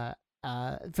 for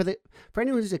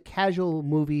anyone who's a casual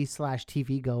movie /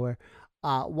 TV goer,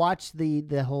 watch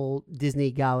the whole Disney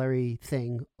Gallery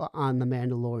thing on The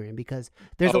Mandalorian, because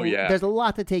there's a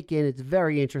lot to take in. It's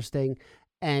very interesting.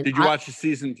 And did you watch the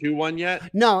season 2 one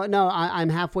yet? No, I'm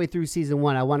halfway through season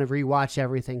 1. I want to rewatch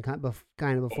everything kind of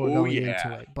before going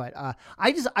into it. But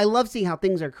I love seeing how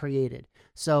things are created.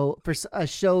 So for a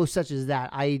show such as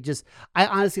that, I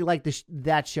honestly like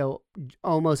that show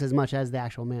almost as much as the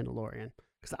actual Mandalorian,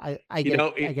 because I get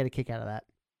a kick out of that.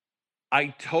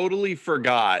 I totally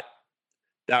forgot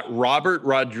that Robert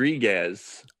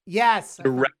Rodriguez. Yes.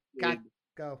 Directed.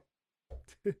 Go.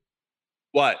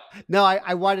 What? No,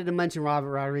 I wanted to mention Robert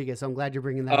Rodriguez, so I'm glad you're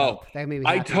bringing that up. That made me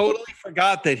happy. I totally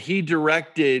forgot that he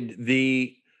directed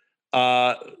the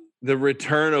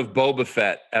Return of Boba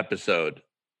Fett episode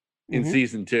in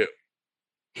season 2.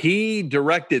 He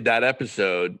directed that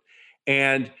episode,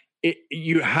 and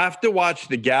you have to watch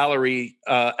the gallery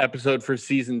episode for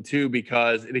season 2,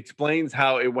 because it explains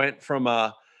how it went from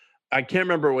I can't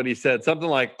remember what he said, something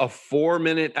like a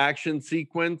 4-minute action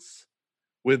sequence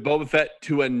with Boba Fett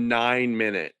to a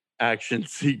 9-minute action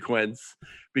sequence,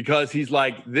 because he's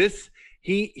like this.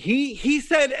 He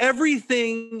said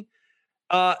everything.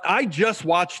 I just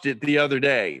watched it the other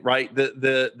day, right?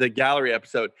 The gallery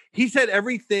episode. He said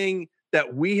everything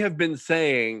that we have been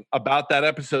saying about that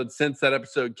episode since that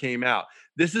episode came out.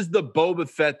 This is the Boba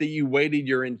Fett that you waited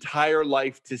your entire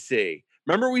life to see.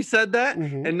 Remember we said that?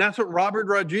 And that's what Robert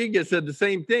Rodriguez said, the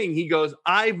same thing. He goes,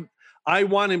 I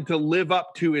want him to live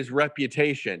up to his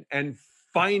reputation. And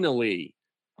finally,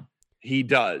 he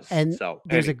does. And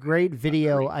there's a great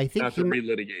video. I think not to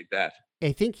relitigate that.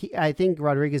 I think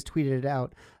Rodriguez tweeted it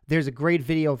out. There's a great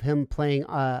video of him playing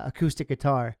acoustic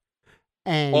guitar.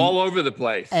 And all over the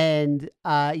place. And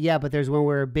but there's one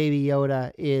where Baby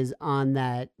Yoda is on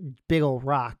that big old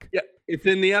rock. Yeah, it's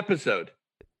in the episode.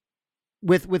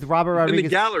 With Robert Rodriguez. In the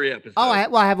gallery episode. Oh,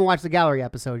 I haven't watched the gallery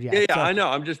episode yet. Yeah, I know.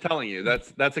 I'm just telling you.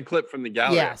 That's a clip from the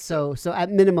gallery. Yeah, so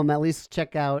at minimum, at least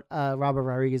check out Robert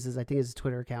Rodriguez's, I think it's his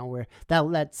Twitter account, where that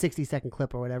 60-second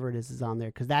clip or whatever it is on there,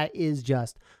 because that is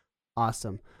just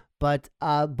awesome. But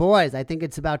boys, I think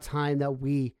it's about time that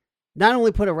we not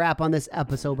only put a wrap on this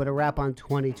episode, but a wrap on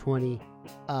 2020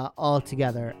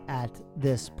 altogether at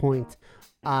this point.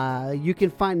 You can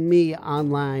find me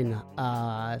online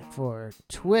for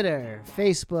Twitter,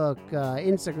 Facebook,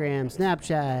 Instagram,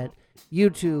 Snapchat,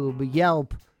 YouTube,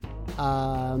 Yelp.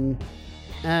 I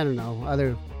don't know,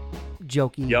 other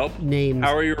jokey Yelp names.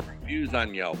 How are your reviews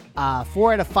on Yelp?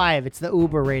 4 out of 5. It's the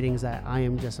Uber ratings that I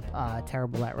am just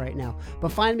terrible at right now.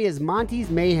 But find me as Monty's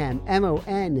Mayhem,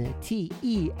 MONTESMAYHEM.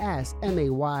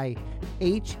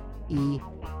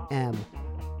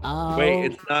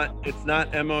 Wait, it's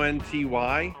not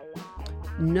MONTY?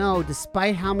 No,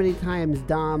 despite how many times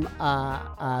Dom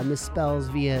misspells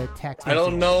via text. I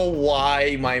don't know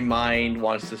why my mind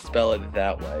wants to spell it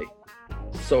that way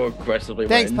so aggressively.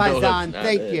 Thanks, Paisan.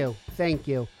 Thank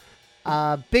you.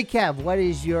 Big Kev, what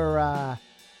is your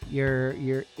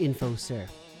info, sir?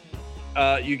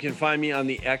 You can find me on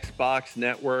the Xbox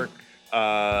network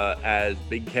as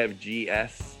Big Kev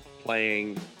GS,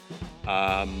 playing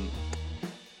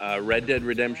Red Dead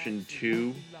Redemption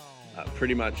 2.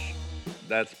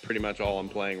 That's pretty much all I'm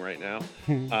playing right now,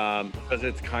 because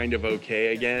it's kind of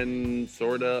okay again,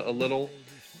 sorta a little,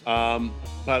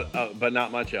 but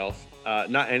not much else,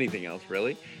 not anything else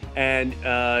really. And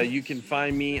you can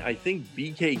find me. I think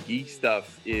BK Geek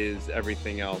Stuff is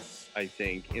everything else. I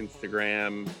think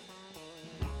Instagram,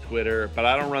 Twitter, but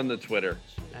I don't run the Twitter.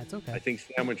 That's okay. I think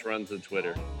Sandwich runs the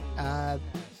Twitter. And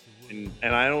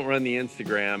I don't run the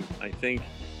Instagram. I think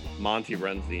Monty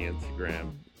runs the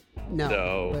Instagram. No,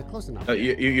 so close enough.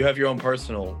 You have your own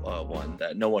personal one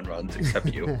that no one runs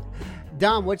except you.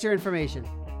 Dom, what's your information?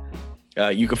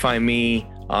 You can find me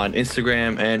on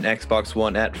Instagram and Xbox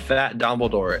One at Fat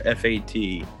Dumbledore,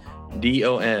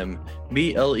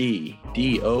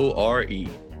 FATDOMBLEDORE.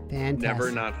 Fantastic.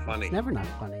 Never not funny. It's never not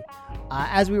funny.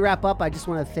 As we wrap up, I just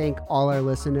want to thank all our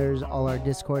listeners, all our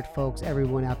Discord folks,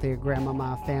 everyone out there,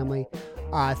 grandmama, family.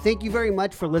 Thank you very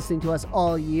much for listening to us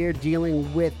all year,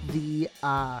 dealing with the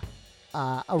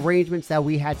arrangements that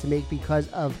we had to make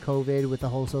because of COVID with the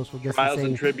whole social distancing. Trials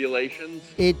and tribulations.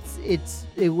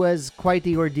 It was quite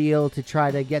the ordeal to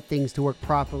try to get things to work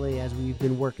properly, as we've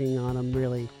been working on them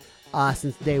really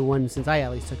since day one, since I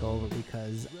at least took over,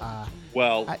 because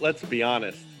let's be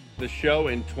honest. The show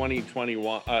in 2020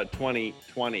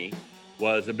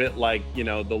 was a bit like,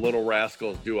 the Little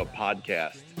Rascals do a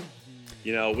podcast.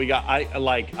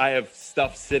 I have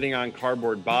stuff sitting on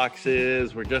cardboard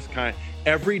boxes. We're just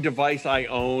every device I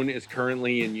own is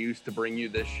currently in use to bring you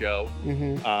this show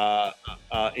in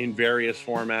various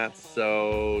formats.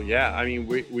 So yeah, I mean,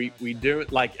 we do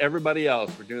it like everybody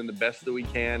else. We're doing the best that we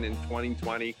can in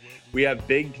 2020. We have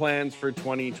big plans for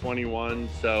 2021.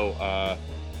 So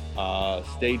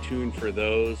stay tuned for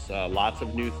those. Lots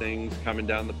of new things coming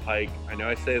down the pike. I know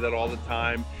I say that all the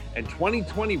time. And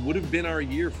 2020 would have been our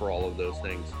year for all of those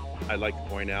things, I'd like to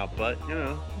point out. But,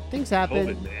 things happen.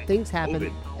 COVID, things happen.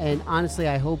 COVID. And honestly,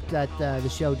 I hope that the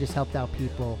show just helped out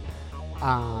people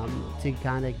to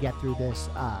kind of get through this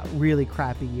really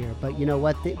crappy year. But you know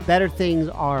what? Better things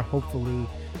are hopefully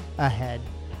ahead.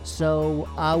 So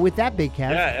with that, Big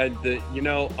Kev. Yeah,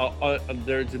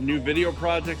 there's a new video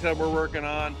project that we're working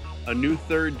on, a new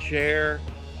third chair.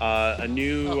 A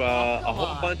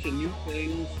whole bunch of new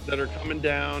things that are coming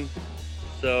down.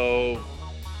 So,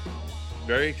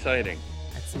 very exciting.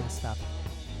 That's messed up.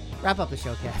 Wrap up the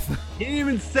show, Kev. He didn't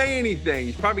even say anything.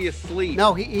 He's probably asleep.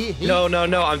 No,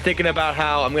 No. I'm thinking about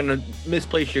how I'm going to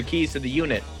misplace your keys to the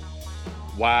unit.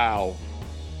 Wow.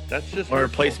 That's just... Or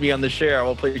place me on the share. I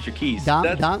will place your keys.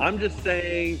 I'm just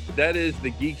saying that is the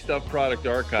Geek Stuff Product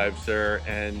Archive, sir.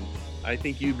 And I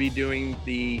think you'd be doing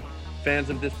the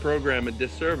fans of this program a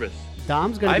disservice.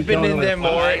 Dom's gonna I've been in there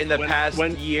more in the past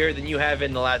year than you have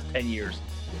in the last 10 years.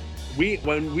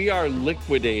 When we are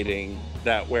liquidating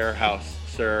that warehouse,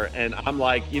 sir, and I'm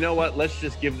like, you know what? Let's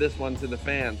just give this one to the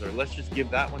fans, or let's just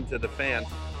give that one to the fans.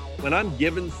 When I'm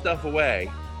giving stuff away,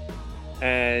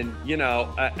 and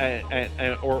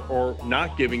or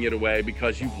not giving it away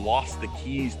because you've lost the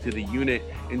keys to the unit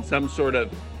in some sort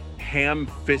of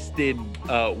ham-fisted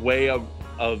way of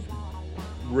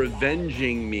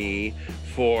revenging me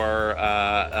for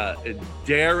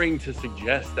daring to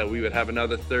suggest that we would have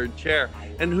another third chair.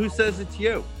 And who says it's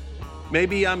you?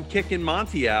 Maybe I'm kicking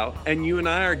Monty out and you and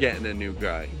I are getting a new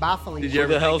guy. Baffling. Who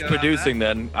the hell's producing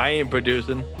then? I ain't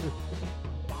producing.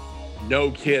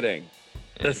 No kidding.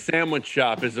 The sandwich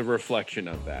shop is a reflection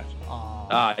of that.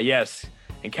 Yes.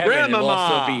 And Kevin will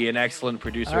also be an excellent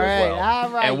producer as well. All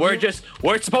right. And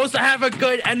we're supposed to have a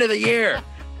good end of the year.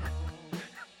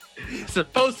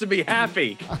 Supposed to be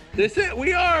happy.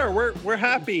 We are. We're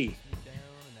happy.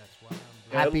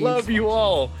 I love you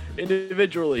all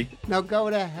individually. Now go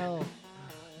to hell.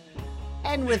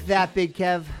 And with that, Big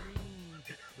Kev.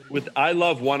 I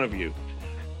love one of you.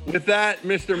 With that,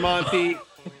 Mr. Monty,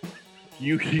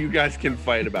 you guys can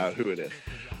fight about who it is.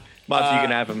 Monty, you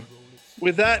can have him.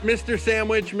 With that, Mr.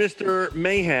 Sandwich, Mr.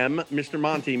 Mayhem, Mr.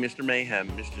 Monty, Mr. Mayhem,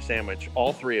 Mr. Sandwich,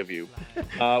 all three of you,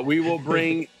 we will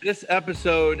bring this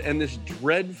episode and this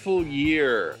dreadful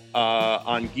year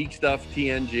on Geek Stuff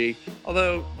TNG,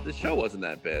 although the show wasn't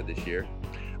that bad this year.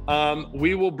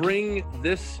 We will bring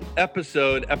this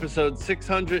episode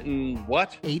 600 and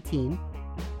what?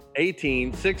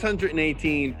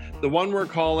 618, the one we're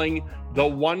calling The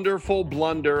Wonderful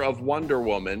Blunder of Wonder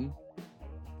Woman.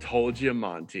 Told you,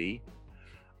 Monty,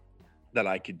 that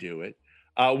I could do it.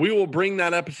 We will bring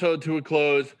that episode to a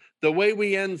close the way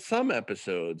we end some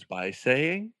episodes, by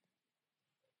saying,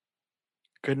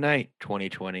 good night,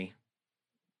 2020.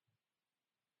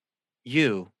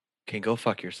 You can go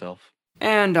fuck yourself.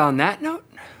 And on that note,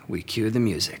 we cue the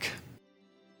music.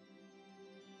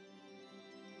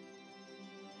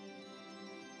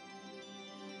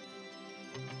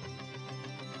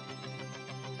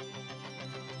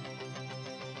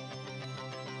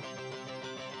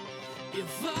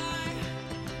 If I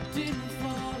didn't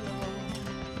follow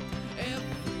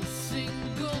every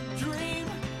single dream,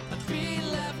 I'd be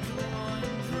left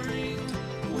wondering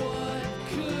what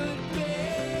could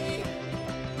be.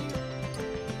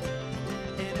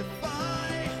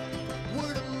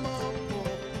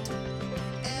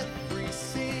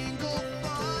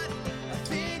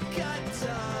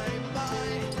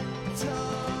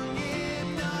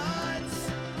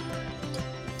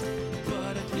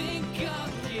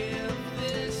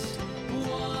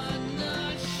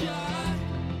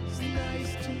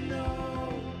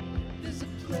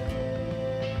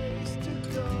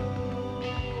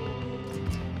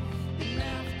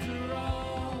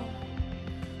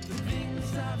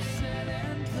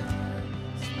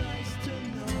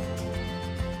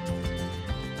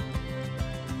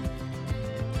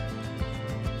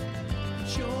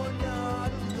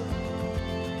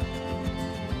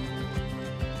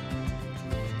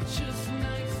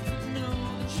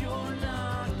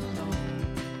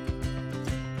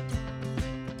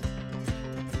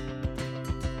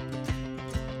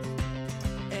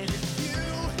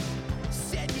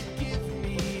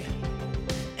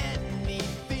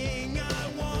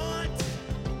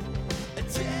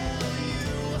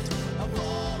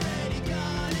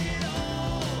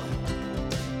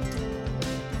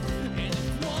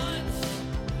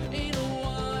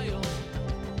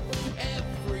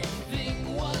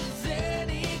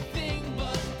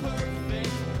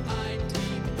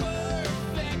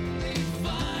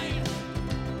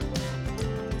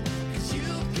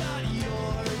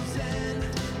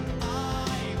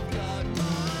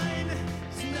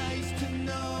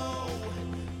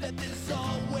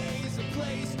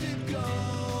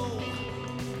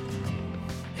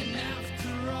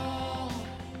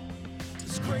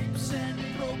 scrapes and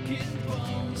broken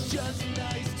bones. Just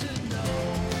nice to know.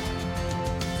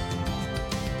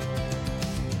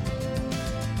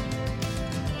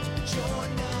 You're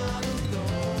not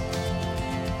alone.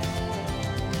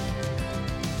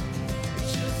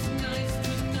 It's just nice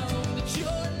to know that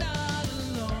you're not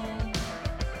alone.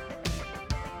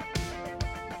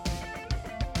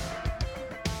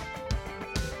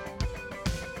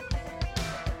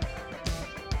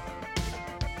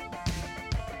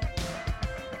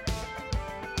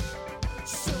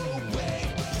 So wait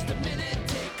just a minute,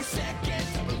 take a second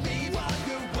to believe while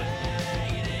you're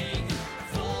waiting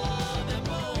for the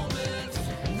moment.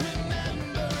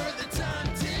 Remember the time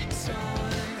ticks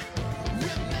on.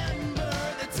 Remember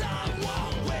the time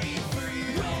won't wait for you.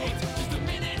 Wait just a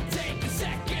minute, take a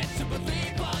second to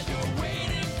believe while you're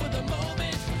waiting for the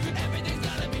moment. Everything's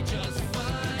gonna be just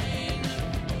fine.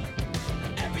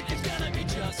 Everything's gonna be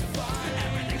just fine.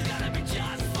 Everything's gonna be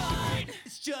just fine.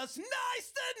 It's just not.